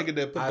shot shoot the him. nigga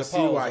that put I the see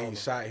paws why on he him.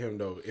 shot him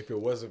though. If it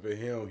wasn't for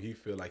him, he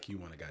feel like he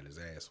wouldn't have got his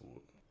ass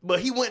whooped. But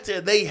he went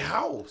to their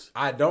house.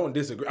 I don't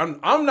disagree. I'm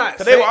not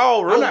saying they were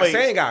all I'm not roommates.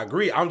 saying I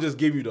agree. I'm just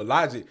giving you the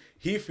logic.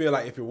 He feel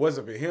like if it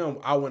wasn't for him,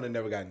 I wouldn't have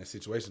never gotten in the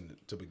situation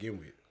to begin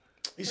with.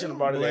 He shouldn't have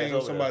brought his ass Blame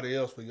over somebody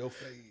else for your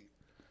fade.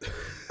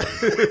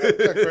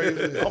 That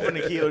crazy. there. I'm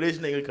finna kill this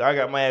nigga because I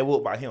got my ass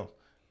whooped by him.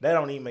 That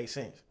don't even make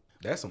sense.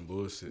 That's some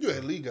bullshit. You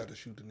at least got to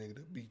shoot the nigga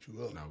that beat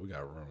you up. No, we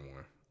gotta run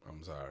one.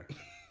 I'm sorry.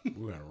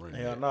 We gotta run.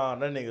 Hell that. nah,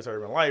 that nigga's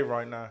serving life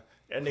right now.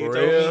 That nigga For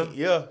told real? me,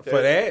 yeah.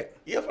 For that?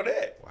 Yeah, for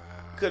that. Wow.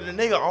 Because the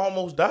nigga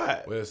almost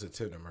died. Well, it's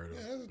attempted murder.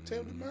 Yeah, that's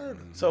attempted murder.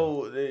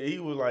 So he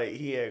was like,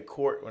 he had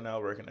court when I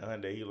was working at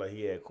Hyundai. He was like,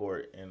 he had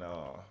court. And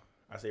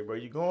I said, bro,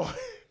 you going?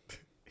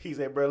 He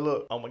said, bro,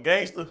 look, I'm a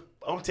gangster.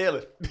 I'm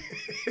telling.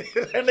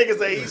 That nigga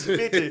say he's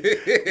 50. He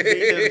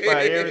just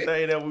fight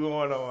everything that was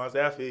going on. I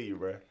said, I feel you,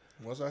 bro.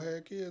 Once I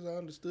had kids, I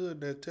understood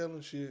that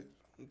telling shit.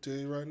 I'll tell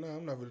you right now,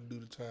 I'm not going to do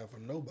the time for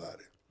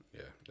nobody.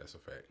 Yeah, that's a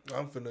fact.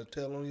 I'm finna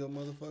tell on your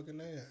motherfucking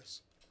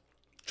ass.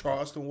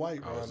 Charleston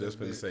White. I was just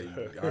finna say,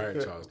 all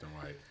right, Charleston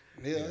White.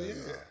 Yeah.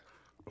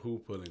 Who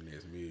pulling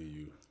this? Me or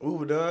you? We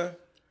were done.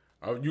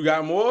 Oh, you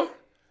got more?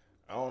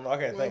 I don't know. I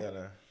can't think of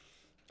that.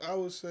 I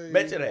would say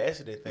Back to the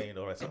accident thing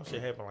though, like some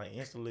shit happened like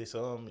instantly.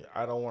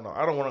 I don't want to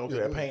go through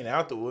that pain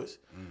afterwards.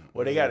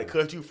 Where they got to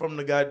cut you from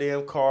the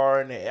goddamn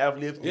car and they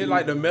uplift you. It's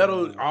like the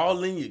metal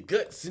all in your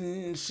guts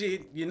and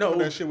shit, you know.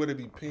 that shit where they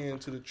be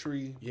pinned to the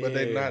tree, but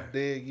they not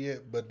dead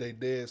yet, but they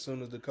dead as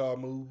soon as the car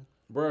move.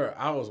 Bruh,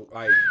 I was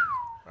like,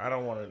 I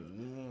don't want to.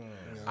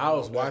 I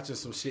was watching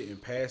some shit in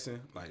passing.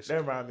 Like,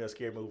 That reminds me of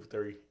Scary Movie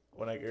 3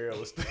 when that girl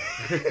was.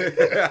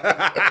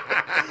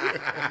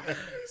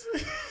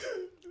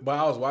 but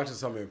I was watching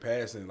something in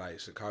passing, like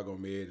Chicago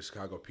Med, the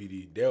Chicago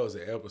PD. There was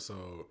an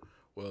episode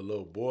where a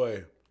little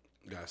boy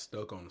got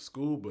stuck on the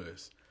school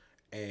bus,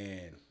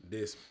 and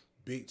this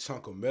big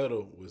chunk of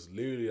metal was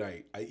literally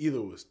like, either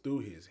it was through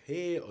his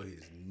head or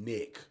his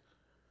neck.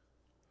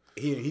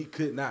 He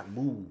could not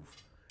move,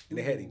 and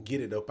they had to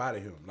get it up out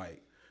of him.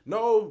 Like,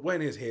 no, it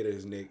wasn't his head or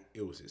his neck,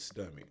 it was his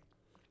stomach.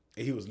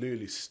 And he was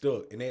literally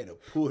stuck, and they had to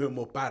pull him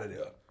up out of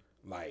there.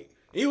 Like,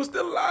 he was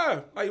still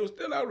alive. Like, he was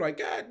still alive. Like,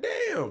 God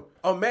damn.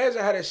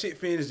 Imagine how that shit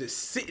finished just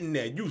sitting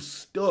there. You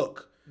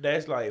stuck.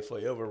 That's like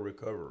forever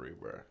recovery,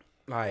 bro.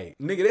 Like,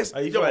 nigga, that's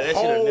Like, you your feel like that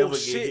shit'll whole never get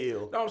shit. You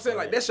healed. know what I'm saying?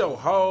 Like, that's your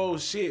whole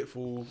shit,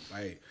 fool.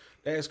 Like,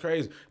 that's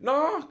crazy.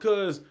 No,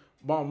 because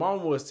my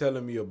mom was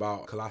telling me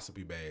about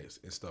colostomy bags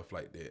and stuff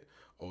like that.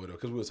 Or whatever,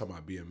 because we were talking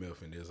about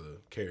BMF, and there's a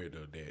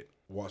character that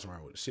walks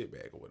around with a shit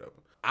bag or whatever.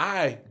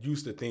 I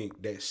used to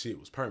think that shit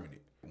was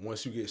permanent.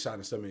 Once you get shot in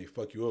the stomach and they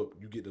fuck you up,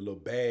 you get the little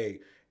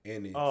bag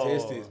and the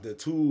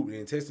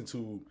intestine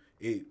tube,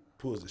 it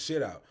pulls the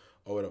shit out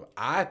or whatever.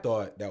 I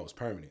thought that was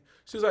permanent.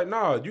 She was like,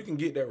 "No, you can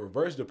get that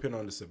reversed depending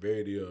on the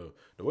severity of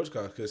the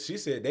witchcraft." Because she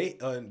said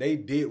they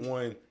did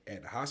one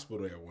at the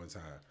hospital at one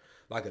time.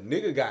 Like, a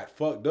nigga got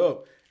fucked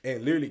up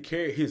and literally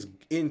carried his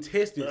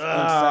intestines inside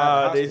the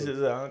hospital. This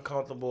is an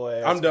uncomfortable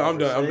ass. I'm done.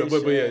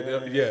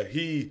 But yeah,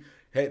 he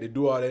had to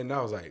do all that, and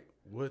I was like,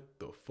 "What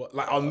the fuck?"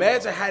 Like,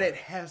 imagine how that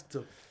has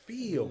to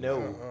feel.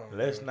 No,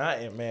 let's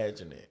not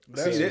imagine it.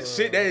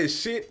 See, that is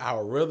shit I'd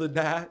rather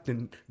die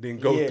than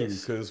go through,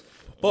 because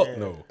fuck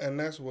no. And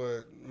that's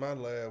what my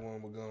last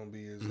one was gonna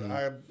be is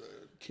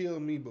kill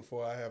me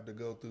before I have to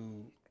go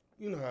through.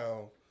 You know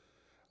how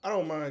I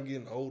don't mind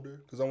getting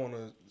older because I want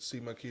to see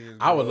my kids.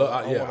 I would love.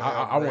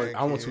 I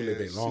want to live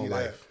a long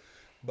life.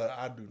 But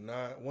I do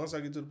not. Once I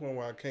get to the point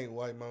where I can't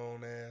wipe my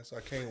own ass, I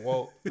can't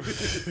walk.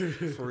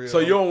 For real. So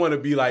you don't want to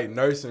be like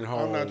nursing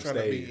home. I'm not trying to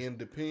stage. be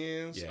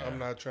independent. Yeah. I'm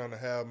not trying to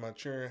have my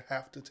children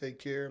have to take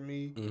care of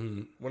me.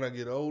 Mm-hmm. When I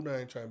get older, I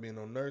ain't trying to be in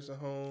no nursing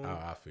home. Oh,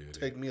 I feel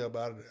Take me up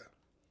out of there.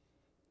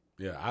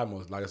 Yeah, I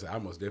most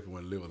definitely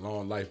want to live a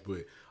long life,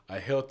 but a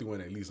healthy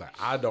one at least.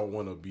 Like, I don't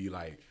want to be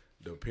like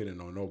depending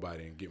on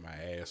nobody and get my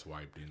ass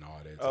wiped and all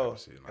that type of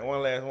shit. And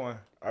one last one.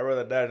 I'd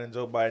rather die than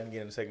Joe Biden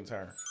getting a second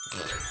term.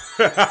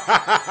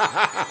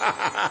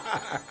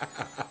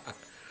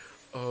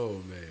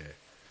 Oh,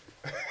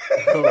 man.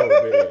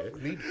 Oh,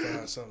 We need to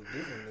find something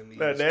different than these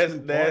That's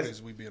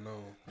parties we been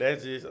on.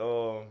 That's just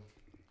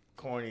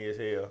corny as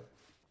hell.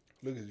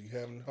 Look at you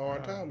having a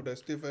hard time with that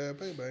stiff ass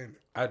paper, ain't it?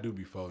 I do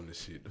be folding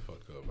this shit the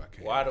fuck up. I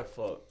can't. Why the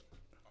fuck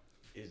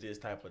is this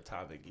type of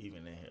topic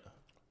even in here?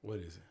 What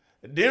is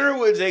it? Dinner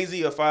with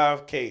Jay-Z or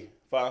 500K.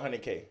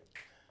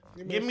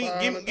 Give me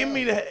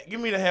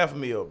the half a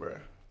meal, bro.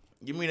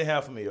 Give me the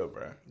half a meal,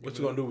 bro. What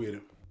you gonna do with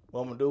it?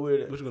 What I'm gonna do with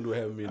it? What you gonna do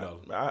with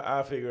 $500,000?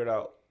 I'll figure it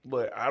out.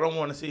 But I don't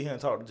want to sit here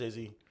and talk to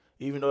Jay-Z,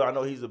 even though I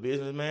know he's a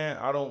businessman.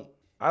 I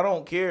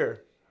don't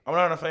care. I'm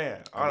not a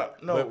fan.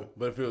 No.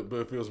 But if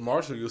it was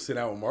Marshall, you'll sit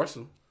out with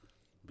Marshall.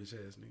 Bitch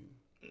ass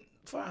nigga.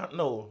 Fine.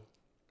 No.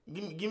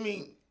 Give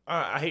me.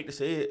 I hate to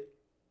say it.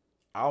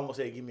 I almost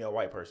said give me a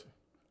white person.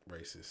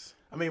 Racist.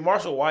 I mean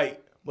Marshall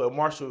white, but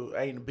Marshall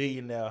ain't a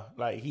billionaire.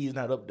 Like he's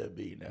not up there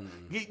billionaire.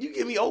 You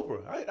give me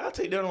Oprah. I'll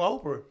take that on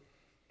Oprah.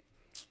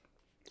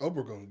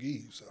 Oprah gonna give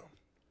you something.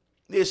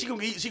 Yeah, she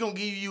gonna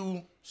give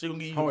you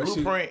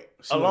blueprint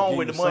along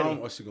with the money.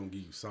 Or she gonna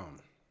give you something.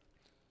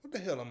 What the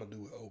hell I'm gonna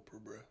do with Oprah,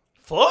 bro?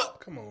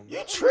 Fuck. Come on, You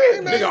man.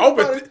 tripping.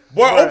 Nigga,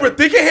 Oprah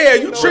thick as hell.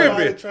 You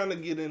tripping. Trying to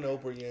get in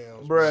Oprah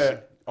yams,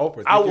 Bruh.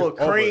 Oprah. I will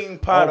cream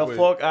pie the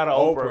fuck out of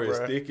Oprah, Oprah is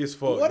bruh. thick as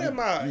fuck. What am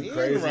I in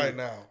crazy right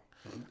now?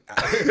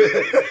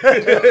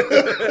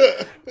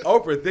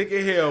 Oprah thick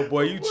as hell,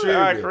 boy. You tripping.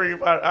 I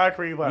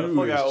cream pie the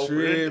fuck out of Oprah.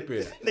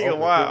 Tripping. Nigga,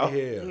 wow.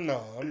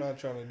 No, I'm not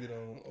trying to get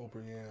on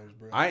Oprah yams,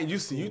 bro. I ain't you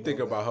see you think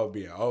about her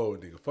being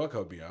old, nigga. Fuck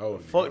her being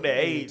old. Fuck nigga. that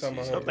age. Talking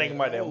about I'm thinking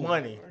about that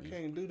money. I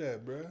can't do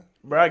that, bro.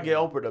 Bro, I get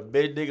Oprah the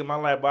best dig in my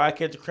life, but I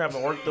catch a cramp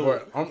and work through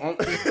Boy,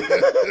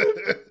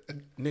 it.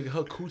 nigga,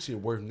 her coochie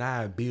worth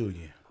 $9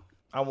 billion.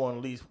 I want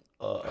at least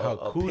Her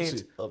a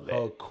pinch of that.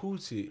 Her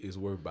coochie is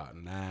worth about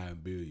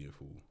 $9 billion,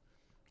 fool.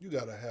 You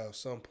gotta have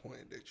some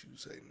point that you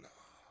say nah.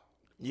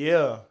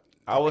 Yeah.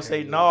 I would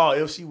say no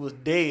if she was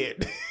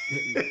dead.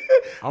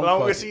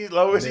 long as she's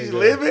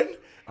living.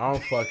 I'm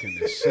fucking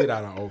the shit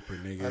out of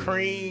Oprah, nigga.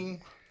 Cream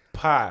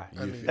pie.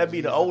 That'd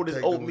be the oldest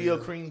oatmeal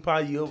cream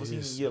pie you ever seen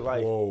in your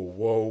life.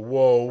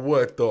 Whoa,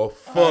 what the I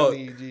fuck?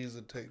 need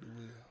Jesus to take the wheel.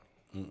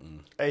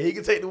 Hey, he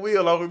can take the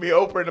wheel long as me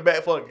Oprah in the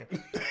back fucking.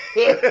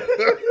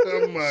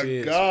 Oh my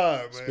Shit,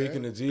 God, man.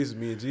 Speaking of Jesus,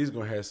 me and Jesus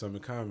gonna have something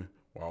in common.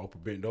 While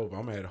Oprah bent over,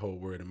 I'm gonna have the whole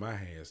word in my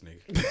hands,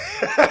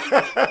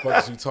 nigga.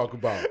 What you talk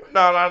about? No.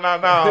 I'm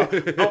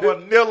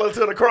gonna nail her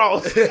to the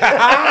cross. Y'all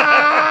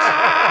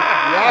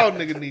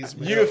nigga need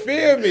some You help.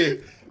 feel me?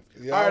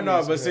 Y'all All right, no,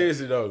 need but some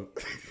seriously though,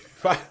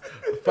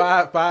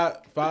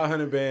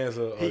 500 bands.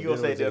 He gonna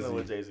say dinner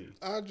with Jay-Z.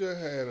 I just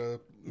had a.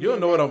 You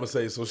don't know what I'm gonna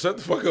say, so shut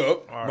the fuck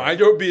up. All right. Mind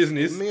your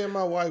business. Me and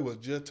my wife was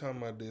just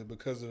talking about this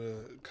because of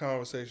the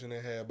conversation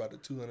they had about the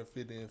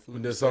 250 and food.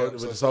 With the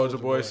Soldier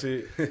Boy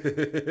shit.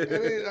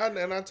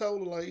 and I told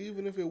her, like,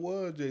 even if it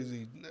was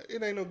Jay-Z,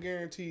 it ain't no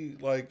guarantee.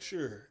 Like,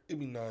 sure, it'd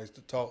be nice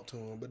to talk to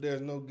him, but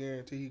there's no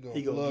guarantee he gonna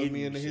plug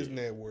me into his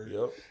network.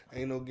 Yep.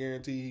 Ain't no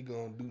guarantee he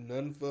gonna do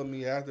nothing for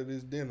me after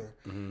this dinner.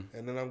 And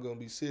then I'm gonna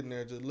be sitting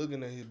there just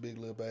looking at his big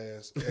lip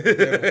ass. At the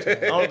dinner time,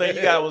 The only thing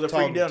you got was a free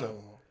talking to dinner. him.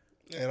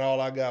 And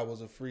all I got was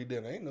a free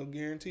dinner. Ain't no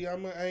guarantee I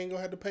ain't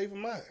gonna have to pay for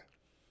mine.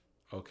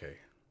 Okay,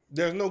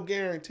 There's no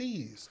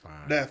guarantees.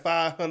 Fine. That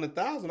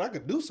 500,000, I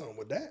could do something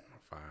with that.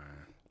 fine.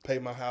 Pay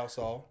my house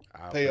off,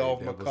 I'll pay play off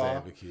my devil's car,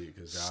 advocate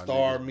 'cause y'all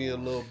start niggas me a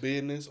boring. little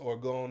business, or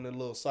go on the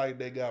little site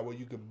they got where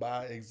you could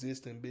buy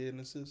existing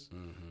businesses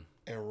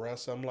and run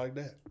something like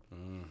that. All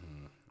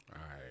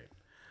right,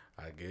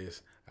 I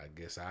guess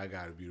I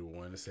gotta be the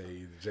one to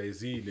say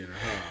Jay-Z dinner,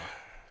 huh?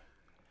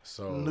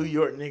 So New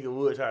York nigga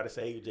would try to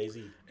save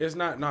Jay-Z. it's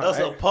not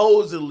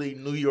Supposedly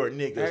New York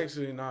niggas.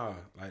 Actually, nah.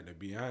 Like, to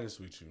be honest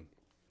with you,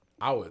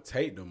 I would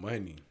take the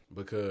money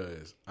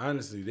because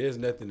honestly, there's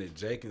nothing that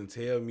Jay can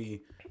tell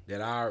me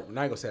that I'm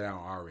not gonna say that I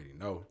don't already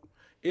know.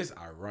 It's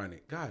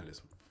ironic. God,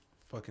 it's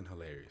fucking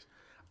hilarious.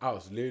 I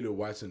was literally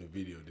watching a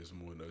video this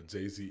morning of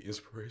Jay-Z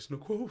inspirational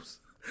quotes.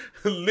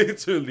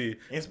 Literally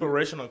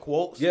Inspirational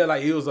quotes. Yeah,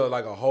 like it was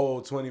like a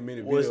whole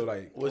 20-minute video.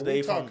 Like, was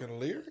they from talking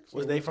lyrics?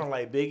 Was they from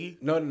like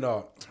Biggie?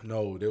 No.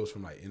 They was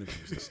from like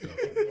interviews and stuff.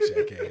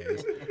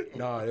 Jackass.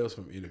 No, it was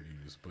from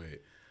interviews.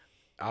 But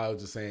I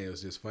was just saying it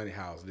was just funny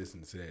how I was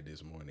listening to that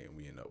this morning and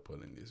we ended up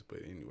pulling this. But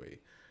anyway,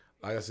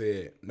 like I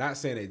said, not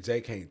saying that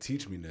Jay can't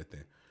teach me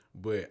nothing,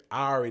 but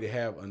I already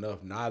have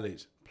enough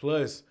knowledge.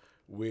 Plus,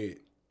 with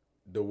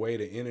the way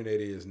the internet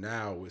is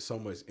now, with so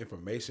much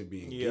information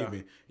being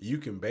given, you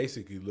can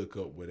basically look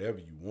up whatever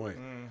you want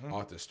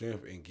off the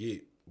strength and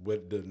get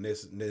what the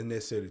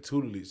necessary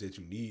tutelage that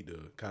you need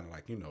to kind of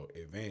like,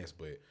 advance.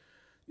 But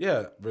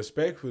yeah,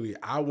 respectfully,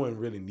 I wouldn't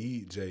really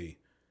need Jay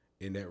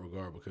in that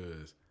regard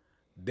because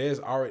there's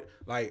already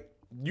like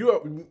me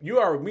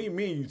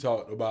and you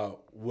talked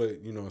about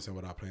what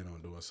what I plan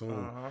on doing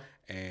soon,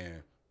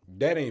 and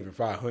that ain't even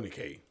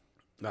 500K.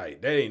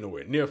 Like that ain't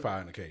nowhere near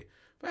 500K.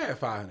 If I had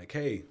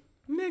 500K,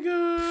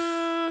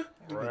 nigga,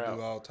 nigga. You can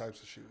do all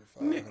types of shit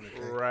with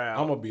 500K. Rap.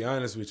 I'm gonna be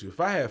honest with you. If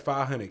I had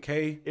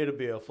 500K, It'll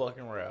be a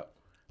fucking rap.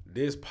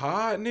 this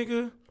pod,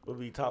 nigga, Would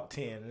be top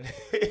 10.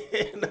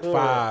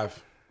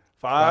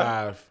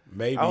 Five,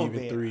 maybe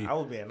even 3. I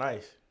was being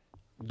nice.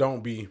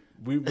 Don't be.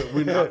 We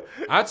not.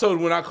 I told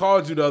you when I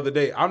called you the other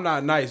day, I'm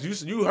not nice.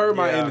 You heard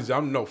my energy.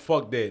 I'm no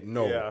fuck that.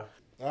 No. Yeah.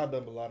 I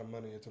dump a lot of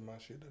money into my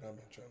shit that I've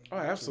been trying to do. Oh,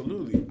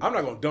 absolutely. I'm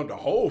not gonna dump the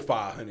whole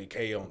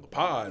 500K on the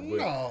pod, but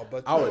no,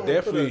 but I would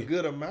definitely put a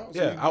good amount.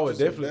 So yeah, I would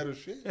definitely better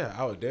shit. Yeah,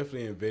 I would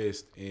definitely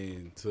invest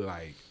into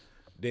like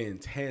the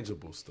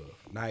intangible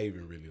stuff, not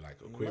even really like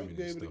equipment. Might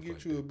be able and to stuff get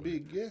like you that, a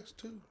big guest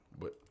too.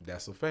 But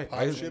that's a fact.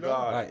 Pop shit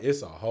up. Like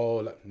it's a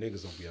whole lot.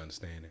 Niggas don't be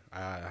understanding.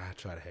 I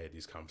try to have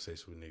these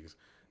conversations with niggas.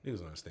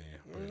 Niggas understand.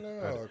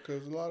 No,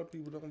 because a lot of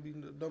people don't be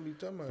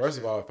talking about. First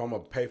of all, if I'm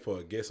gonna pay for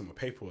a guest, I'm gonna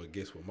pay for a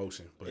guest with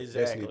motion. But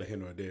that's neither here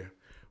nor there.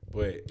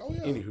 But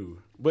anywho,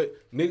 but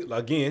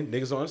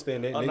niggas don't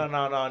understand that. Oh, no.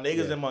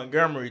 Niggas in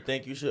Montgomery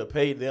think you should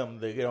pay them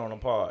to get on the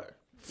pod.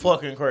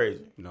 Fucking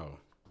crazy. No,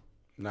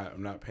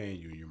 I'm not paying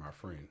you. You're my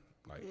friend.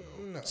 Like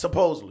no.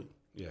 Supposedly.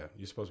 Yeah,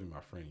 you're supposed to be my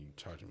friend. You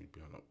charging me to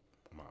be on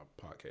my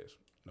podcast.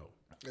 No,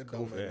 it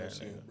don't make no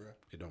sense, bro.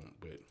 It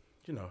don't. But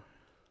you know,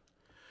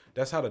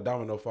 that's how the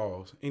domino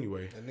falls.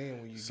 Anyway, and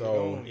then when you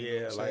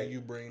get on, like you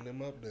bring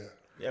them up there.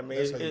 Yeah, I mean,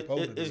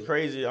 it's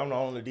crazy. I'm the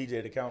only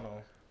DJ to count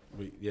on.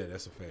 But yeah,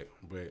 that's a fact.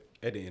 But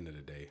at the end of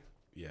the day,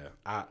 yeah,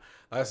 like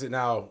I said,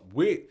 now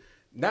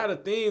the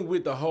thing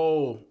with the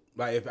whole,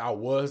 like if I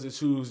was to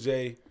choose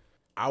Jay,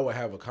 I would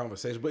have a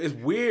conversation. But it's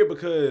weird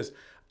because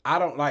I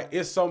don't like.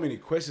 It's so many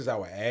questions I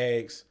would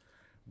ask,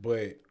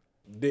 but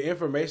the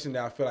information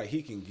that I feel like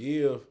he can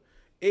give,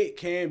 it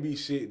can be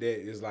shit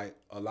that is like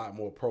a lot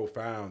more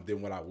profound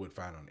than what I would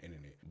find on the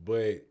internet.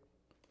 But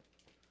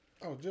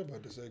I was just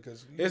about to say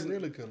because you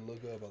really could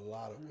look up a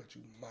lot of what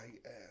you might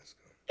ask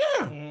him.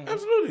 Yeah,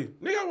 absolutely.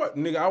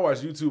 Nigga, I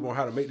watch YouTube on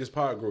how to make this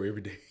pod grow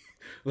every day.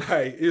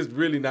 Like, it's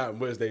really not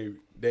much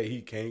that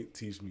he can't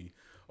teach me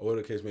or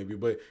whatever the case may be.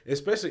 But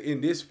especially in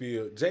this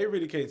field, Jay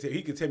really can't tell.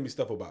 He can tell me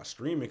stuff about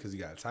streaming because he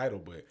got a title,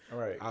 but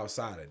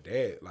outside of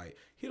that, like,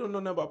 he don't know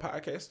nothing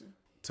about podcasting.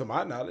 To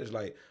my knowledge,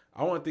 like,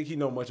 I don't think he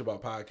know much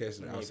about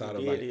podcasting outside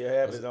of, like... He'll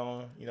have his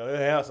own, he'll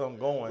have something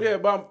going. Yeah,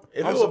 but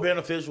it was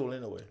beneficial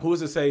anyway.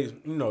 Who's to say,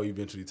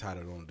 eventually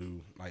title don't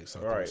do, like,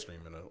 something with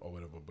streaming or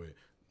whatever, but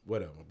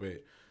whatever.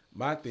 But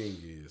my thing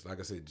is,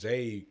 like I said,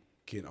 Jay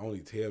can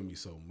only tell me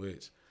so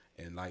much.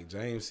 And like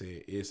James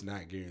said, it's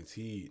not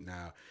guaranteed.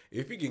 Now,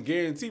 if he can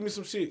guarantee me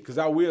some shit, because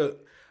I will,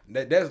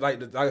 that's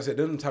like I said,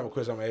 that's the type of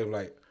question I'm asking.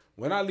 Like,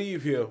 when I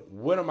leave here,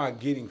 what am I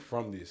getting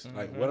from this? Mm-hmm.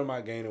 Like, what am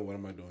I gaining? What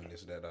am I doing?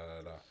 This, that,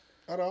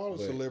 Out of all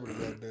the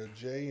celebrities out there,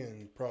 Jay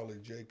and probably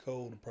J.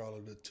 Cole are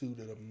probably the two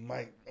that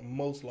are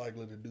most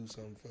likely to do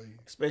something for you.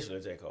 Especially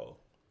J. Cole.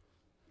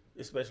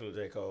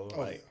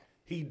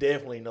 He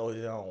definitely knows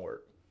his own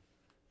work.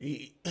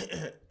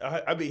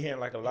 I be hearing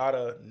like a lot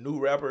of new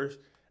rappers.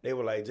 They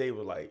were like, Jay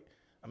was like,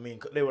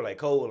 they were like,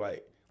 Cole was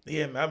like,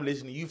 yeah, man, I've been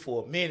listening to you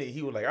for a minute.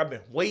 He was like, I've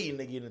been waiting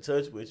to get in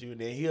touch with you.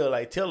 And then he'll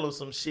like tell them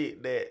some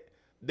shit that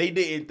they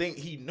didn't think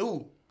he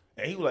knew.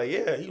 And he was like,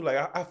 yeah, he was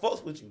like, I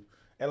fucks with you.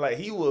 And like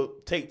he will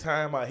take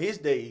time out his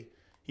day.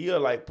 He'll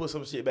like put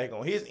some shit back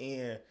on his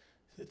end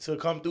to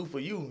come through for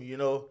you,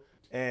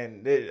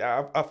 And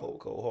I fuck with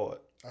Cole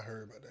hard. I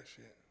heard about that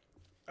shit.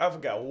 I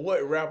forgot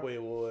what rapper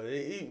it was.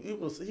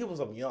 He was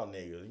some young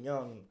nigga,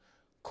 young,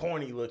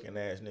 corny looking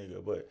ass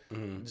nigga. But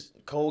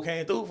Cole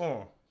came through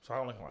for him. So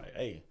I'm like,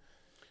 hey,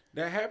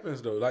 that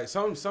happens though. Like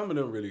some of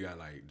them really got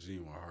like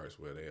genuine hearts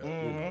where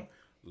they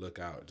look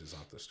out just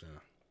off the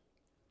strength.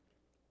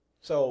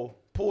 So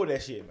pull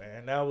that shit,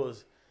 man. That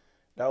was.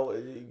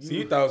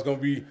 You thought it was gonna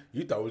be.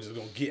 You thought we were just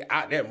gonna get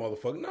out that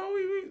motherfucker. No,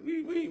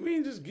 we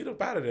didn't just get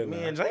up out of there.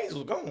 Me and James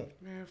was gone.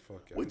 Man,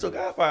 fuck y'all. We took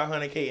our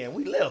 500K and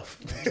we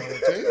left.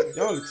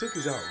 Y'all only took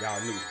us out. Y'all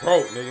niggas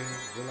broke, nigga.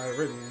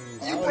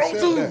 You broke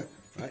too.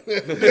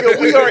 Nigga,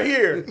 we are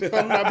here.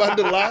 I'm not about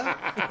to lie.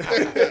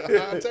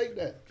 I'll take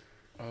that.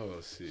 Oh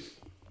shit.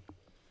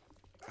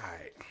 All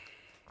right.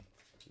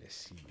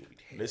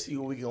 Let's see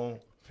what we gonna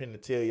finna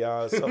tell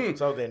y'all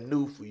something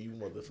new for you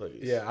motherfuckers.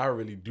 Yeah, I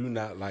really do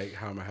not like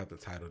how I'm gonna have to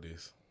title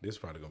this. This is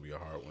probably gonna be a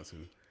hard one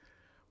too.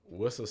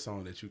 What's a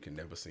song that you can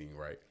never sing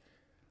right?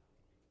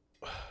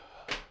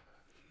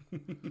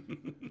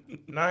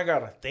 Now I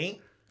gotta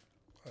think.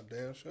 I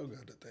damn sure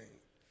got to think.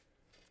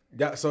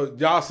 Yeah, so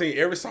y'all sing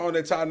every song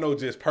that y'all know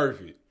just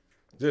perfect,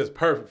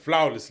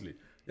 flawlessly.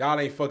 Y'all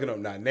ain't fucking up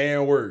not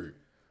nan word.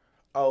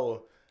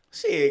 Oh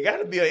shit, it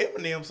gotta be an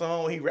Eminem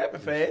song when he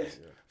rapping fast.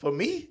 Yeah. For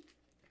me.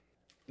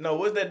 No,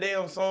 what's that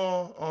damn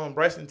song?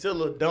 Bryson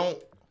Tiller, Don't.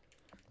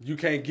 You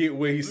can't get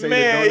where he said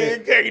man,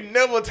 you can't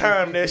never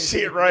time that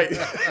shit right.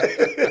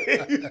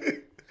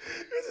 You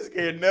just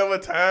can't never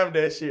time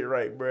that shit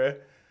right, bruh.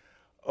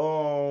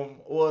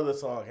 What other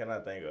song can I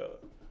think of?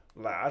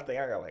 Like, I think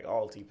I got like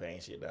all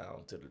T-Pain shit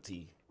down to the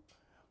T.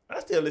 I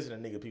still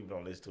listen to nigga people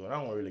don't listen to it.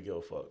 I don't really give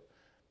a fuck.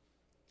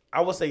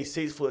 I would say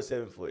 6 foot,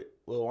 7 foot.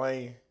 Lil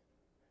Wayne.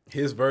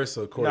 His verse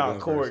or Corey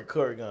Guns?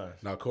 Corey Guns.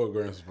 No, Corey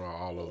Guns is from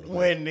all over the place.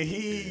 When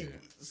he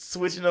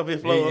switching up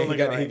his flow. He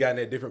got in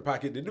that different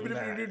pocket. I can't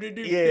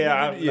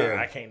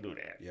do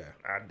that. Yeah.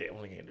 I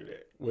definitely can't do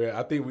that. Well,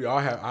 I think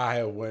I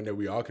have one that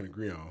we all can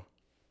agree on.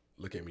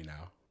 Look at me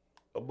now.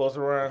 A Busta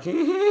Rhymes.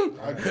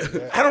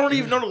 I don't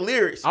even know the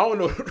lyrics. I don't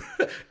know.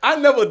 I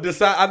never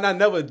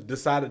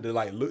decided to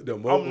like look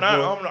them up. I'm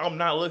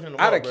not looking them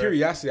up. Out of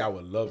curiosity, I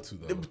would love to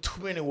though.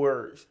 Too many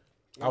words.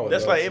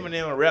 That's like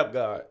Eminem and Rap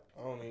God.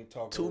 I don't even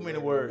talk too many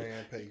words.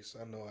 Man pace.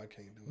 I know I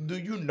can't do it. Do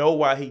you know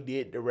why he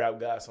did the Rap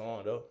God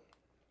song though?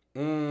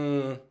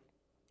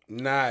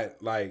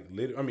 Not like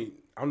I mean,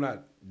 I'm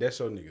not that's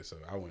your nigga, so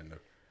I wouldn't know.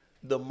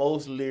 The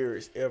most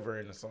lyrics ever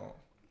in the song.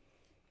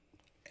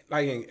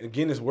 Like in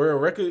Guinness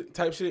World Record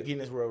type shit?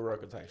 Guinness World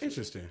Record type shit.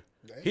 Interesting.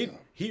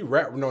 He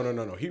rapped.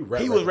 No. He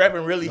was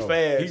rapping really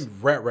fast. He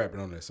rapping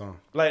on that song.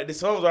 Like the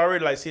song was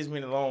already like 6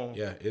 minutes long.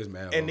 Yeah, it's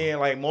mad. And then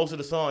like most of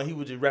the song, he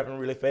was just rapping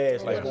really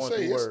fast, like going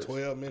through words. It's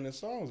 12-minute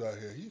songs out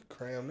here. You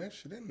cram that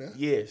shit in there.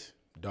 Yes.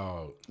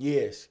 Dog.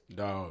 Yes.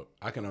 Dog.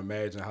 I can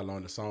imagine how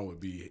long the song would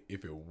be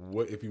if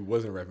he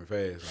wasn't rapping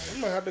fast. Like,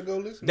 I might have to go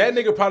listen. That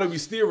nigga probably be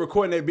still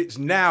recording that bitch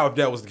now if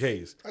that was the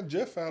case. I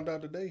just found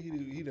out today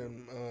he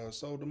done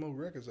sold the most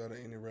records out of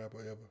any rapper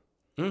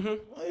ever. Mm-hmm.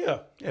 Oh yeah.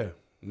 Yeah.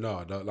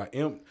 No, dog. Like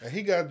and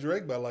he got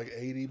Drake by like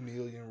 80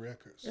 million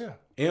records. Yeah.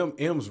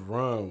 M's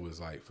run was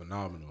like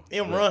phenomenal.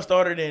 Run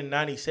started in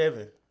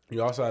 97.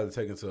 You also have to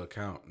take into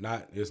account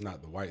it's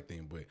not the white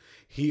thing, but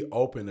he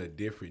opened a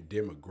different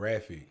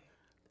demographic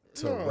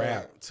to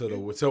rap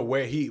to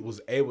where he was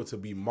able to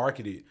be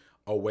marketed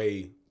a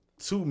way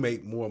to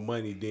make more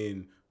money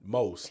than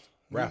most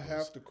rappers. You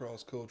have to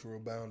cross cultural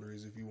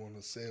boundaries if you want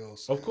to sell.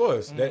 Of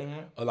course, that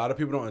a lot of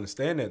people don't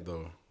understand that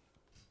though.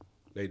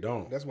 They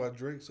don't. That's why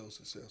Drake's so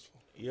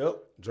successful. Yep.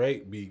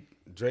 Drake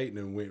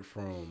then went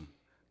from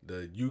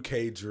the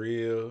UK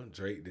drill.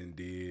 Drake then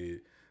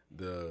did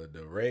the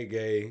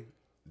reggae.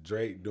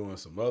 Drake doing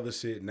some other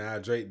shit. Now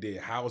Drake did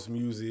house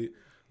music.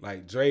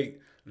 Like Drake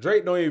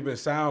don't even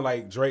sound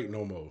like Drake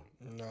no more.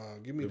 Nah,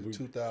 give me the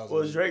 2000.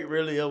 Was Drake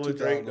really over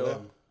Drake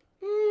though?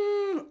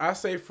 I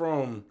say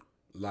from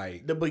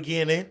like the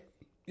beginning.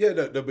 Yeah,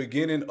 the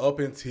beginning up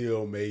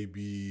until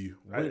maybe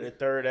like the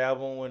third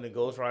album when the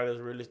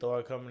Ghostwriters really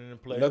started coming into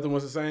play. Nothing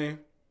was the same.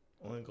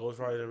 When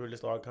Ghostwriters really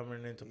started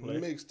coming into play.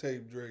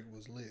 Mixtape Drake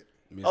was lit.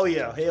 Oh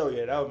yeah, hell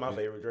yeah, that was my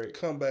favorite Drake.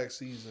 Comeback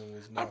Season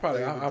was my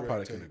favorite. I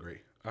probably can agree.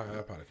 I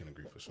probably can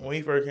agree for sure. When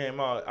he first came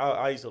out,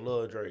 I used to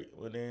love Drake,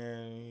 but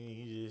then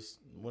he just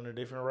went a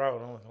different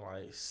route. I'm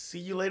like, see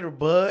you later,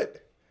 bud.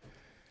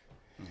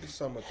 It's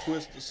some of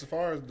Twist. As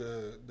far as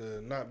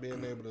the not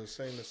being able to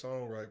sing the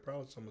song right,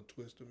 probably some of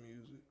Twister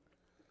music.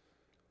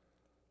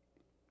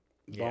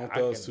 Bone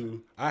Thugs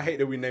too. I hate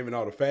that we naming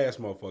all the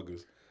fast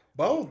motherfuckers.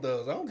 Bone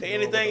Thugs. I don't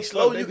anything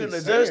slow you can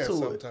adjust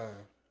to it.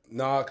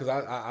 Nah, cause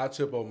I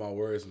trip over my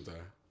words sometimes.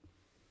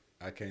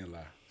 I can't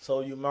lie.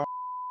 So you mouth.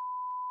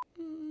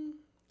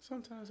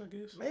 Sometimes I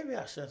guess. Maybe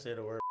I shouldn't say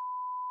the word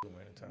too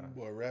many times.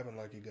 Boy, rapping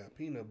like you got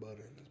peanut butter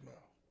in his mouth.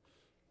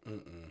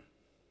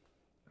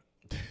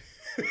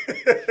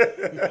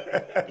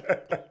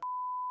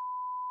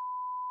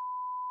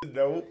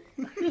 No.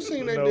 You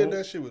seen they did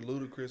that shit with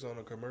Ludacris on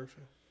a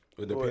commercial?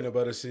 With the peanut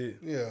butter shit?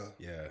 Yeah.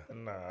 Yeah.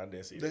 Nah, I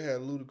didn't see that. They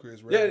had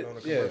Ludacris rapping on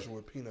a commercial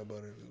with peanut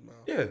butter in his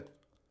mouth. Yeah.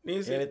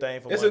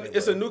 Anything for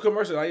it's a new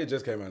commercial. It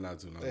just came out not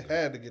too long ago. They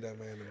had to get that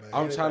man the bag.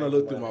 I'm trying to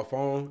look through my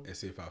phone and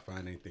see if I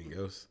find anything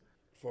else.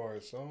 As far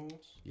as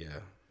songs?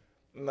 Yeah.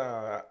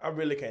 Nah, I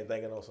really can't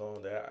think of no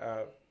song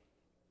that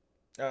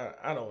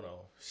I don't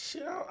know.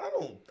 Shit, I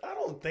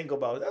don't think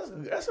about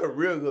it. That's a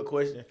real good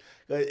question.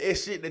 Cause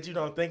it's shit that you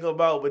don't think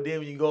about, but then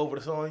when you go over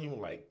the song, you're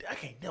like, I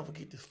can't never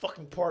get this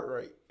fucking part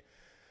right.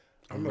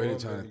 I'm really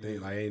trying to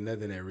think. Like, ain't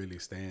nothing that really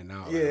stand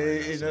out. Yeah,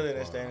 it's nothing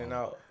that's standing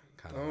out.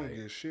 I don't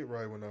get shit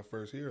right when I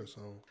first hear a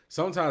song.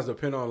 Sometimes,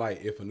 depending on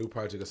like if a new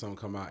project or something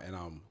come out and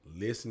I'm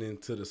listening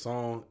to the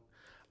song,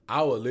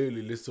 I will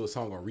literally listen to a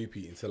song on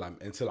repeat until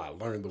I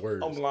learn the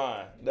words. I'm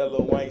lying. That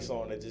Lil Wayne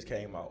song that just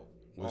came out.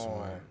 Which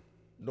one?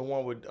 The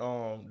one with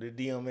the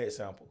DMX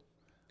sample.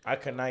 I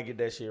could not get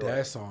that shit right.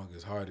 That song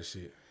is hard as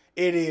shit.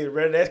 It is,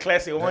 bro. That's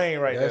classic Wayne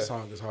right there. That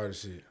song is hard as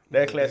shit.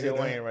 That classic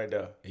Wayne right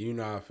there. And you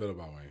know how I feel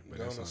about Wayne. But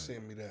Don't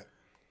send me that.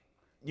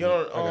 You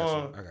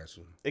know, I got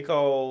you. It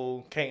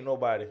called Can't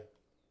Nobody.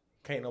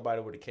 Can't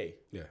Nobody with a K.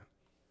 Yeah.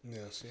 Yeah,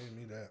 send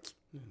me that.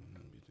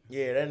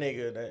 Yeah, that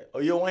nigga. Oh,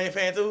 you a Wayne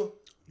fan too?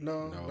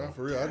 No, not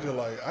for real. I just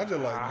like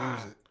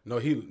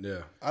music.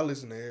 No, I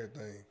listen to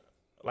everything.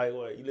 Like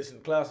what? You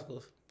listen to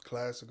classicals?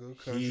 Classical,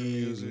 country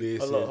music.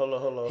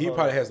 Hold on. He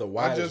probably has the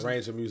widest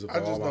range of music. I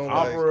just don't like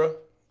opera.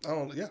 I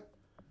don't. Yeah.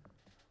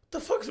 The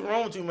fuck's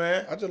wrong with you,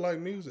 man? I just like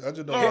music. I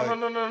just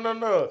don't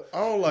No. I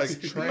don't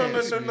like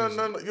trance music.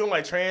 No. You don't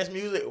like trance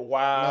music?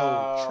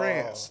 Wow. No,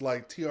 trance,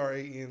 like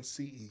trance.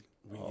 We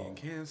getting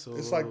canceled.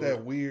 It's like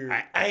that weird.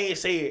 I ain't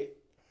say it.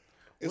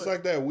 It's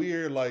like that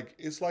weird, like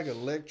it's like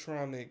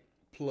electronic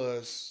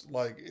plus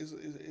like it's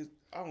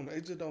I don't know.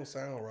 It just don't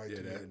sound right. Yeah,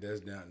 to me.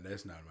 that's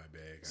not my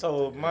bag.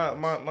 So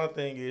my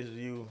thing is,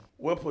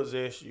 what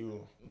possessed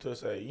you to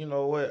say, you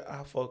know what,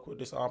 I fuck with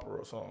this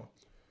opera song?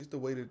 It's the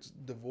way that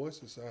the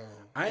voices sound.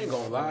 I ain't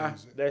gonna lie.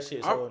 That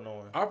shit's so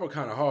annoying. Opera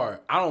kind of hard.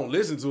 I don't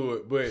listen to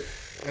it, but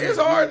it's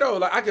hard though.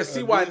 Like I can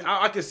see why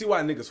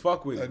niggas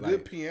fuck with it. A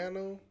good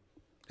piano.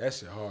 That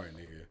shit hard,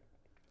 nigga.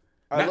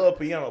 I love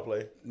piano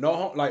play.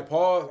 No, like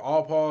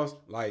pause.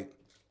 Like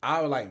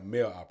I would like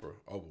male opera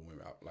over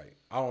women. Like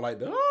I don't like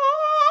the.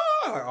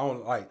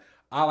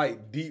 I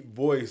like deep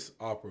voice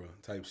opera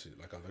type shit.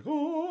 Like I'm like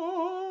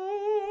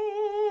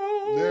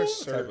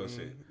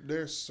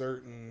There's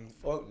certain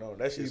fuck no,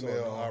 that shit's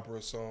female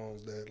opera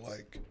songs that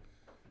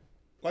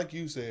like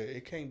you said,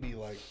 it can't be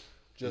like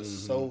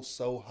just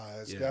so high.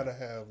 It's gotta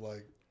have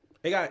like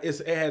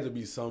it had to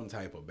be some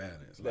type of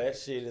balance. That like,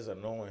 shit is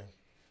annoying.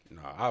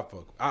 No,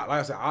 like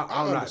I said,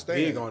 I'm not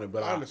big on it,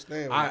 but I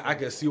understand. I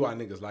can see why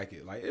niggas like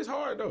it. Like it's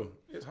hard though.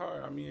 It's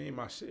hard. I mean, it ain't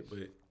my shit, but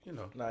you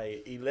know,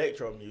 like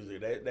electro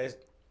music. That's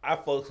I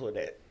fucks with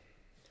that.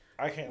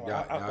 I can't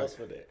lie. I fucks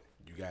with that.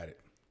 You got it.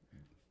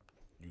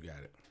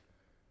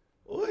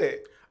 What?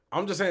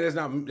 I'm just saying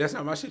that's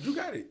not my shit. You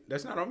got it.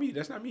 That's not on me.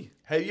 That's not me.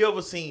 Have you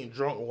ever seen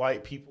drunk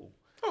white people?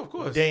 Oh, of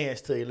course.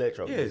 Dance to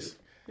electro music?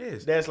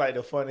 Yes. That's like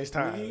the funniest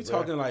time. You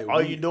talking like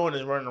all you doing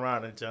is running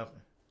around and jumping.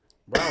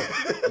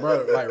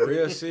 Bro, like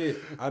real shit.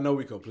 I know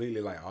we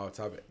completely like off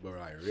topic, but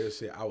like real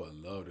shit, I would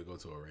love to go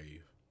to a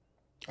rave.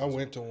 I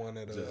went to one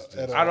at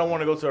a I don't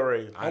want to go to a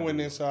rave. I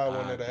went inside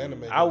one at an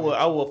anime. I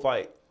will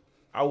fight.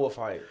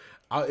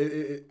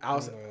 It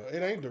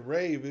ain't the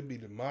rave. It be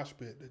the mosh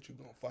pit that you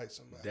gonna fight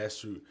somebody. That's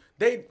true.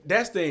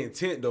 That's the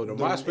intent though. The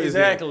mosh pit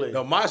exactly.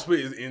 The mosh pit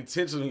is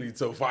intentionally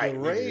to fight.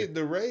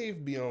 The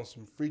rave be on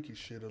some freaky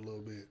shit a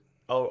little bit.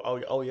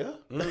 Oh yeah.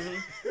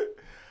 Mm-hmm.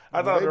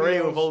 I thought the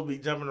rave was supposed to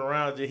be jumping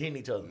around just hitting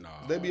each other. No,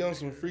 they be on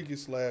some freaky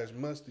 /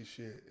 musty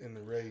shit in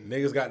the rave.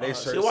 Niggas got their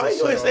shirts. So why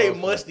you always say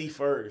musty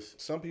first?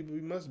 Some people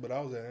be musty, but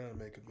I was at an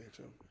anime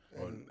convention.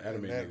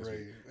 Anime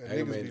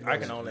niggas I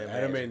can only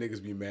imagine. Anime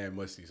niggas be mad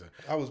musty. Son.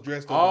 I was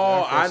dressed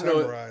up as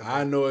samurai.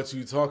 I know what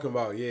you talking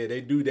about. Yeah, they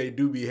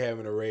do be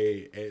having a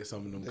raid at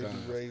some of them. They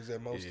cons. do raids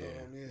at most of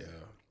them. Yeah.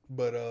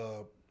 But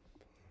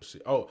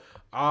shit.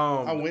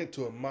 I went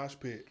to a mosh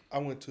pit. I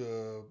went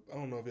to I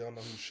don't know if y'all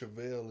know who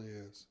Chevelle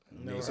is.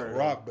 It's a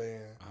rock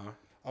band. Uh-huh.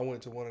 I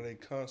went to one of their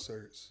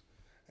concerts,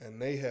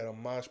 and they had a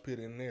mosh pit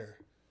in there,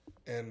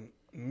 and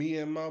me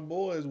and my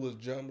boys was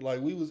jumping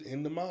like we was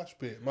in the mosh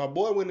pit. My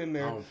boy went in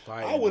there.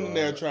 I went in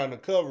there trying to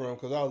cover him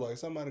because I was like,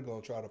 somebody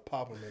gonna try to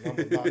pop him and I'm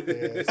gonna knock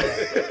their ass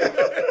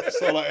out.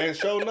 So like, and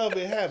sure enough,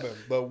 it happened.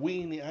 But I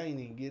ain't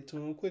even get to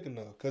him quick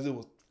enough because it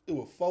was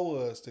 4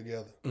 of us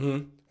together.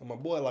 Mm-hmm. And my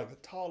boy like a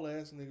tall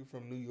ass nigga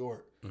from New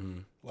York,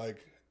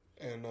 like,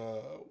 and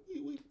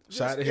we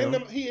shout out to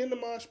him. He in the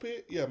mosh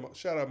pit. Yeah,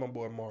 shout out my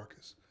boy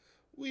Marcus.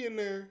 We in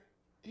there.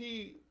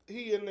 He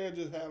in there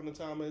just having the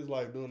time of his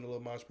life doing the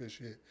little mosh pit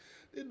shit.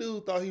 This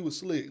dude thought he was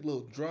slick,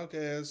 little drunk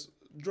ass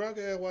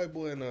white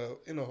boy in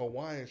a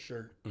Hawaiian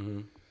shirt.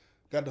 Mm-hmm.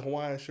 Got the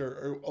Hawaiian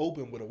shirt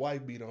open with a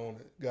white beater on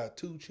it. Got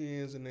 2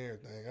 chins and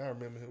everything. I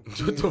remember him.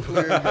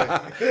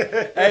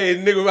 Hey,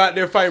 nigga out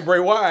there fighting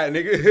Bray Wyatt,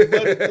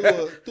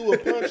 nigga. threw a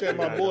punch at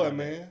my boy,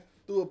 man.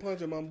 Threw a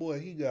punch at my boy.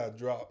 He got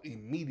dropped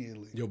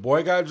immediately. Your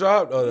boy got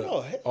dropped?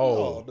 No,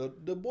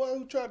 the boy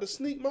who tried to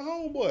sneak my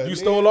homeboy. You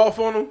stole off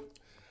on him?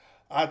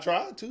 I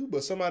tried to,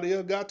 but somebody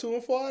else got to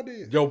him before I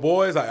did. Your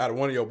boys, like out of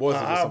one of your boys,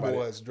 or just somebody?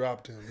 Our boys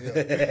dropped him.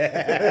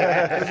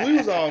 Yeah, because we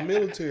was all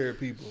military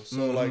people,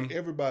 so like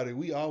everybody,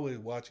 we always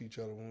watch each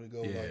other when we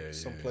go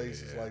some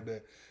places like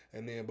that.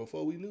 And then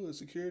before we knew it,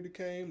 security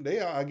came.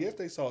 I guess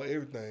they saw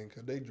everything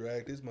because they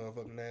dragged his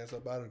motherfucking ass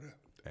up out of there.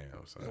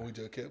 Damn, son. And we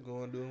just kept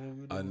going doing what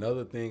we were doing.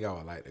 Another thing I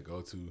would like to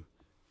go to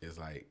is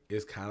like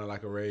it's kind of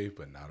like a rave,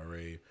 but not a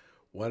rave.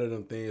 One of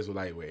them things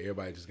where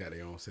everybody just got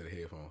their own set of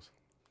headphones.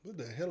 What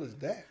the hell is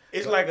that?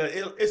 It's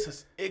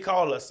it's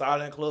called a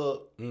silent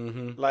club.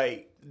 Mm-hmm.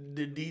 Like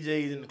the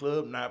DJs in the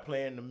club not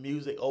playing the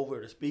music over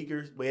the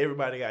speakers, but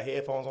everybody got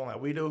headphones on like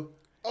we do.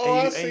 Oh,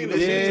 I seen that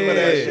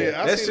shit.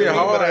 I seen that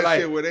hard. That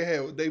shit where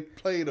they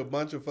played a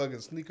bunch of fucking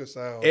sneaker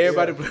sounds.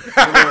 Everybody,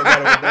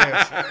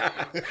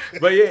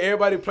 but yeah,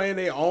 everybody playing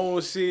their own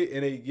shit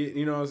and they get,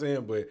 you know what I'm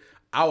saying. But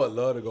I would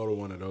love to go to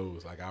one of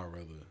those. Like I would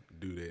rather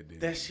do that.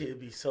 That shit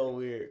be so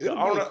weird. I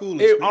don't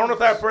know if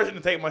that person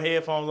to take my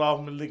headphones off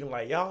and looking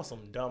like y'all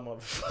some dumb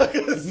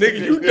motherfuckers. Nigga,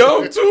 you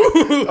dumb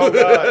too. Oh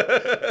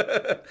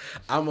God,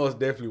 I most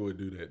definitely would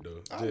do that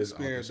though. I'd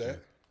experience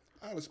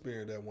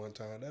that one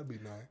time. That'd be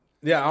nice.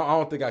 Yeah, I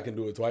don't think I can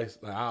do it twice.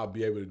 Like I'll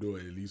be able to do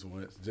it at least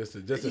once. Just to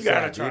you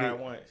gotta try it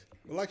once.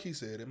 But like he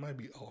said, it might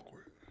be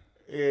awkward.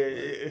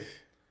 Yeah.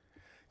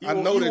 I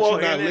know that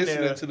you're not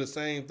listening to the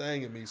same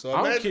thing as me. So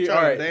imagine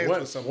trying to dance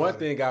with somebody. One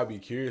thing I'll be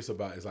curious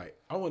about is like,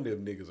 I wonder if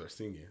niggas are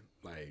singing.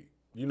 Like,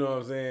 you know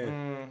what I'm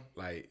saying?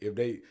 Like, if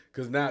they,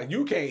 because now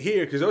you can't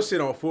hear because your shit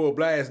on full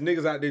blast.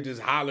 Niggas out there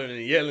just hollering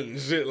and yelling and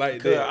shit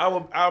like that.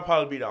 I'll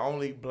probably be the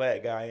only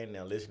black guy in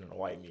there listening to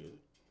white music.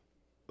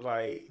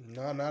 Like,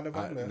 not if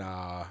I'm there.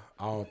 Nah,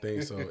 I don't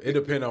think so. It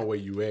depends on where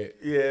you at.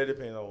 Yeah, it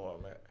depends on where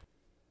I'm at.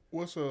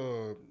 What's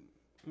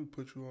let me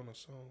put you on a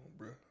song,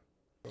 bro.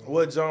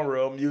 What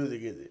genre of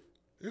music is it?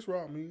 It's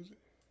rock music.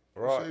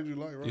 Rock. You said you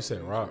like rock. You said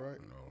music, rock? right?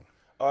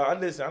 No. I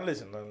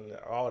listen to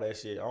all that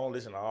shit. I don't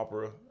listen to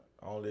opera.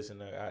 I don't listen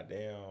to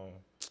goddamn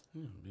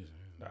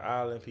the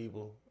island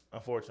people.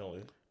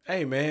 Unfortunately,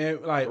 hey man,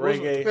 like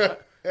reggae.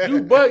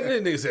 You bug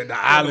this nigga said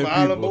the island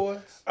people.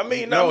 Boys. I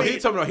mean, He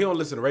told me he don't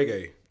listen to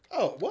reggae.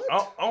 Oh, what?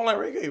 I don't like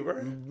reggae,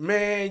 bro.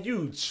 Man,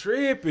 you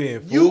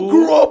tripping, fool. You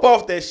grew up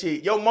off that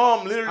shit. Your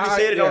mom literally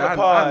said it on the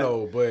pod. I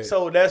know, but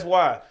so that's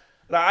why.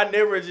 Like, I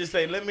never just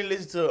say, let me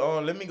listen to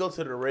let me go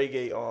to the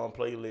reggae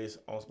playlist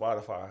on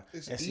Spotify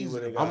and see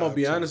what they got. I'm gonna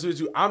be honest with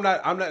you. I'm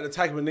not the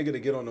type of nigga to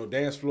get on no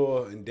dance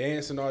floor and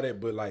dance and all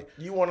that. But like,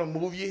 you want to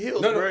move your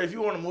heels, bro. If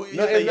you want to move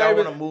your heels, I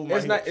want to move my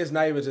heels. It's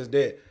not even just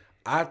that.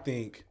 I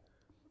think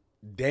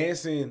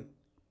dancing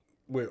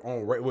to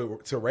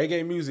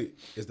reggae music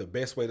is the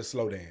best way to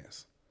slow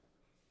dance.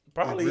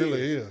 Probably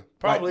is.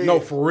 Probably no,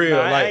 for real.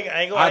 Nah, I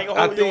ain't gonna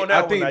hold you on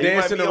that I think one.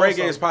 dancing to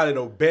reggae is probably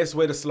the best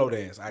way to slow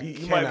dance.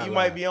 You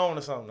might be on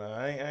to something now.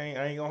 I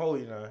ain't gonna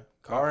hold you now.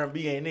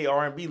 R&B ain't it.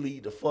 R&B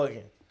lead the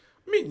fucking.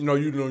 I mean,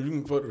 you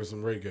can fuck with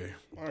some reggae.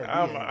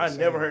 I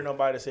never heard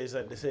nobody say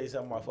something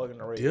about fucking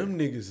the reggae. Them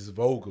niggas is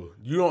vulgar.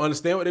 You don't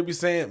understand what they be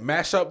saying.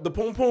 Mash up the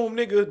poom poom,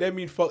 nigga. That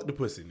mean fuck the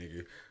pussy,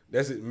 nigga.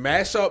 That's it.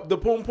 Mash up the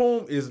poom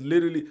poom is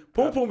literally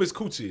poom poom is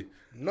coochie.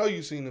 No,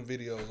 you seen the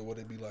videos of what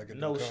they be like at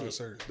the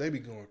concerts. They be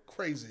going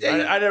crazy.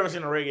 I never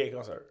seen a reggae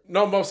concert.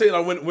 No, but I'm saying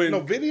like when no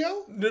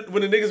video when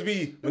the niggas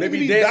be when they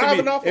be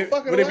dancing dancing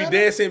when they be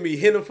dancing, be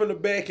hitting them from the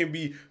back and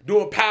be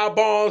doing power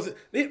bombs.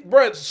 They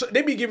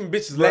be giving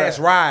bitches last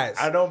rides.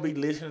 I don't be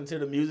listening to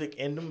the music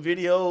in them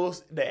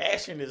videos. The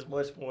action is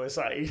much more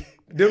exciting.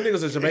 Them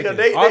niggas are Jamaican.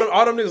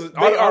 All them niggas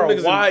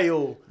are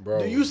wild.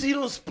 Bro. Do you see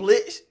those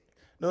splits?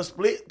 Those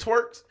split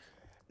twerks?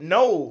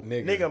 No,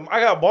 nigga, I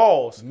got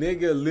balls.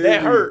 Nigga, literally,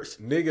 that hurts.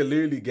 Nigga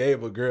literally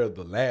gave a girl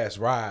the last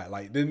ride.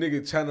 Like, this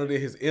nigga channeled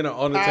in his inner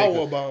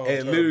Undertaker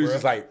and literally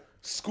just like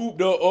scooped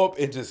her up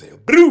and just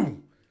said,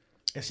 boom.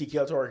 And she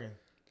kept twerking.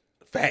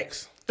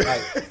 Facts.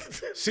 Like,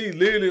 she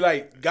literally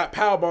like got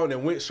powerbombed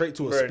and went straight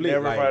to a split.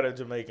 Never fight a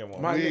Jamaican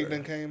woman. My wig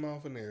done came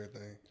off and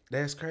everything.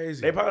 That's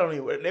crazy. They probably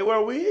they wear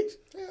wigs.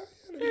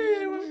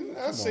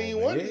 I seen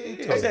one.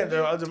 I said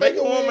a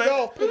Jamaican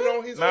woman. Put it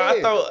on his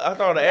head. I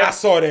thought I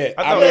saw that.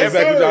 I know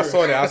exactly what I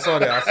saw that. I saw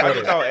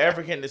that. thought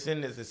African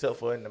descendants, except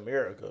for in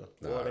America,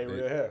 they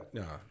real hair.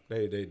 Nah,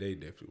 they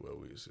definitely wear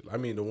wigs. I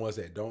mean, the ones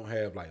that don't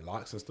have like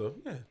locks and stuff.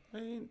 Yeah,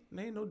 they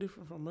ain't no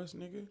different from us,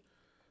 nigga.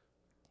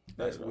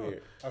 That's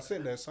weird. I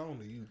sent that song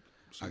to you.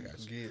 So I got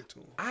you. Get it to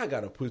him. I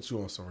gotta put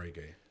you on some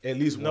reggae. At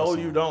least one No, song.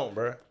 you don't,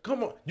 bro.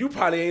 Come on, you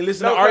probably ain't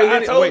listening to No, Ari I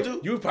Lennox. told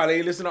you. You probably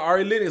ain't listening to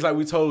Ari Lennox like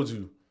we told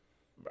you.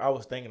 I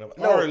was thinking of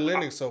Ari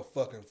Lennox so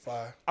fucking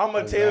fire. I'm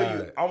gonna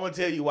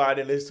tell you why I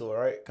didn't listen to it,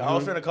 right? Cause I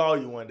was finna call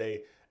you one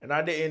day, and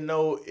I didn't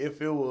know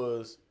if it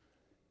was.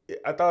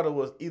 I thought it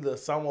was either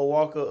Summer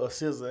Walker or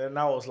SZA, and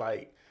I was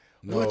like,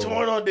 which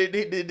one did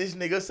this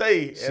nigga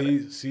say?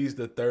 She's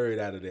the third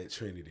out of that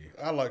trinity.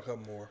 I like her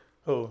more.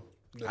 Who?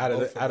 Out of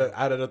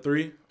the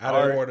three?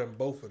 More than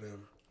both of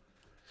them.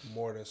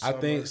 More than Summer. I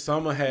think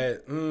Summer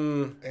had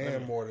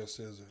and more than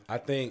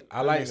SZA.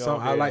 I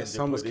like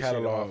Summer's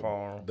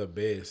catalog the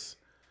best.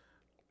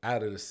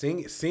 Out of the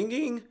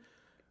singing,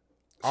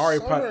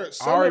 Ari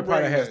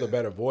probably has the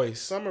better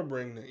voice. Summer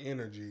bring the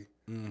energy.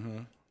 Mm-hmm.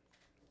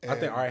 I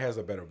think Ari has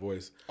a better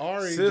voice.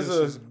 Ari just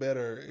is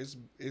better.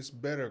 It's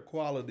better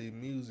quality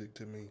music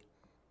to me.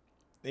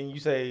 Then you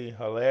say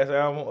her last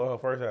album or her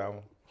first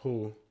album?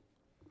 Who?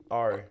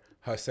 Ari.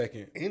 Her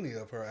second. Any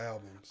of her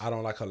albums. I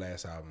don't like her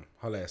last album.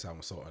 Her last album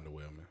was so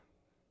underwhelming.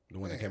 The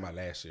one that came out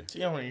last year. She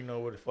don't even know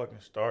where to fucking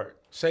start.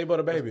 Shea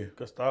Butter Baby.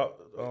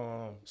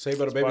 Shea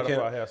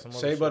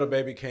Butter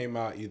Baby came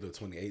out either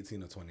 2018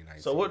 or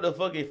 2019. So what the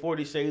fuck is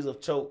 40 Shades of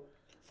Choke?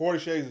 40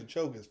 Shades of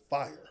Choke is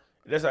fire.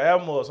 That's an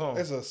album or a song?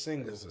 It's a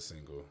single. It's a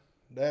single.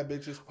 That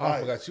bitch is fire. Oh, I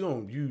forgot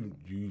you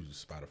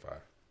use Spotify.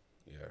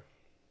 Yeah.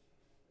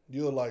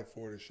 You'll like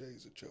 40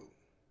 Shades of Choke.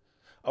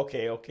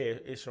 Okay,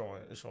 it's showing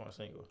a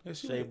single. Yeah,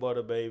 Shea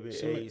Butter Baby,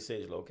 A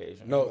Sex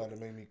Location. No,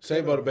 Shea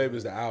Butter Baby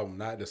is the album,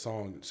 not the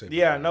song.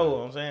 I know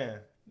what I'm saying.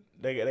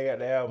 They got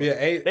the album. Yeah,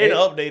 they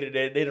done updated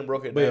that. They done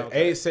broke it down. But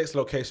A Sex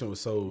Location was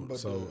so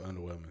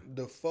underwhelming.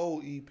 The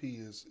full EP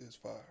is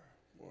fire.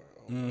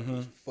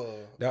 Mm-hmm.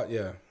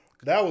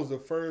 That was the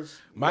first.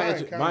 My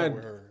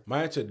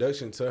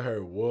introduction to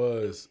her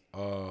was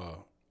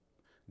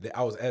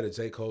I was at a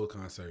J. Cole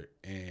concert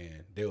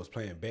and they was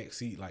playing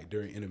Backseat like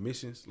during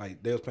intermissions.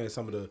 Like they was playing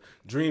some of the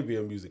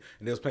Dreamville music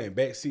and they was playing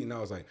Backseat and I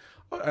was like,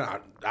 I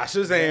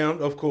Shazammed,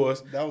 of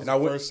course. That was the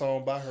first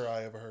song by her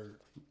I ever heard.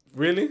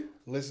 Really?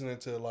 Listening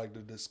to like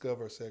the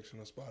Discover section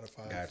of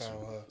Spotify. Gotcha.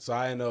 Found her. So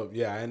I ended up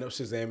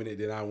Shazamming it.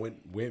 Then I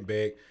went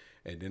back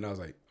and then I was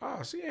like,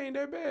 oh, she ain't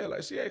that bad.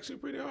 Like she actually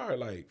pretty hard.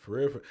 Like for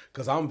real.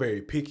 Because I'm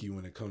very picky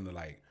when it comes to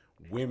like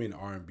women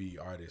R&B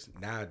artists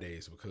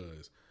nowadays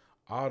because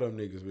all them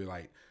niggas be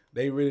like,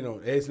 they really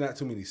don't. There's not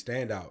too many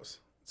standouts,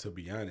 to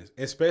be honest.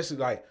 Especially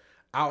like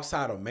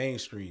outside of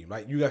mainstream.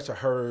 Like you got your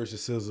Hers, your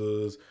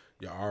Scissors,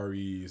 your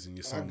Aries, and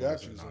your I Summers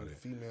got you and all some that.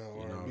 female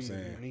You know what I'm R&B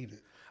saying? you need it.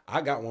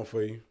 I got one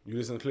for you. You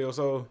listen to Cleo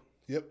Soul?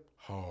 Yep.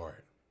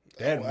 Hard.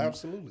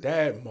 Absolutely.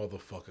 That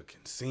motherfucker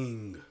can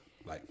sing.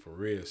 Like, for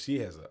real. She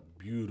has a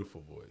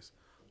beautiful voice.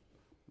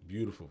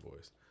 Beautiful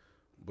voice.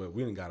 But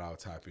we done got off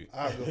topic.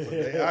 I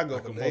go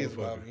for days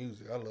about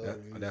music. I love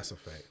music. That's a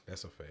fact.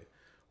 That's a fact.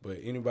 But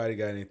anybody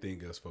got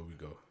anything else before we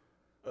go?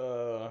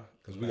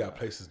 Because we got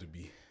places to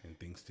be and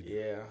things to do.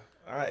 Yeah.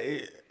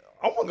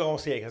 I'm going to go and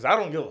say it because I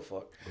don't give a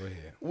fuck. Go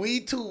ahead. We're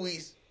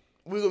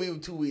going to be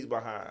 2 weeks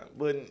behind.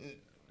 But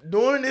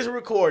during this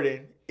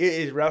recording, it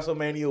is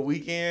WrestleMania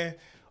weekend.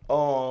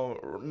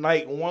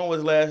 Night 1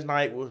 was last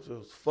night, which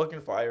was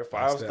fucking fire,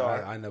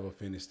 5-star. I never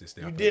finished this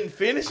thing. You didn't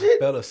finish it? I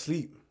fell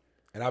asleep.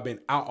 And I've been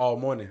out all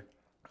morning.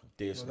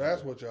 Well,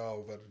 that's what y'all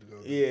about to go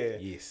do. Yeah.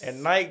 Yes.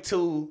 And night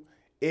 2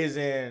 is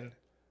in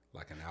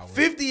like an hour.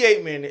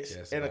 58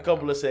 minutes and a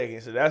couple of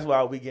seconds. So that's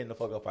why we getting the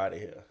fuck up out of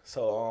here.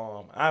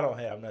 So I don't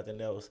have nothing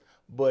else.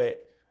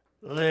 But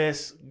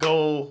let's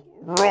go,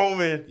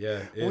 Roman.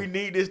 Yeah. We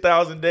need this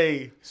 1,000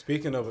 days.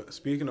 Speaking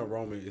of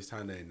Roman, it's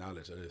time to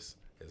acknowledge this.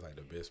 It's like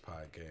the best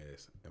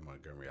podcast in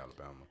Montgomery,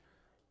 Alabama.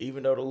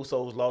 Even though the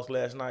Usos lost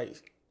last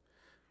night,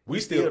 we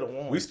still the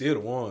ones. We still the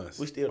ones.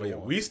 We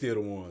still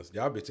the ones.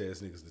 Y'all bitch ass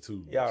niggas the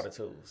twos. Y'all the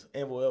twos.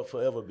 And will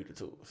forever be the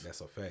twos.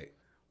 That's a fact.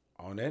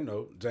 On that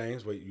note,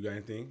 James, wait, you got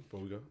anything before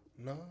we go?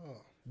 No.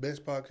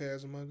 Best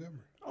podcast in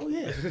Montgomery. Oh,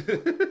 yeah.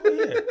 Oh,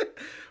 yeah.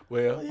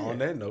 Well, on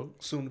that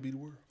note. Soon to be the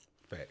world.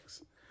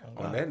 Facts.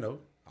 On that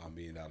note, I'm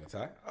being out of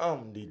time.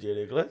 I'm DJ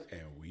Nicholas.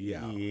 And we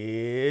out.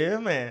 Yeah,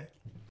 man.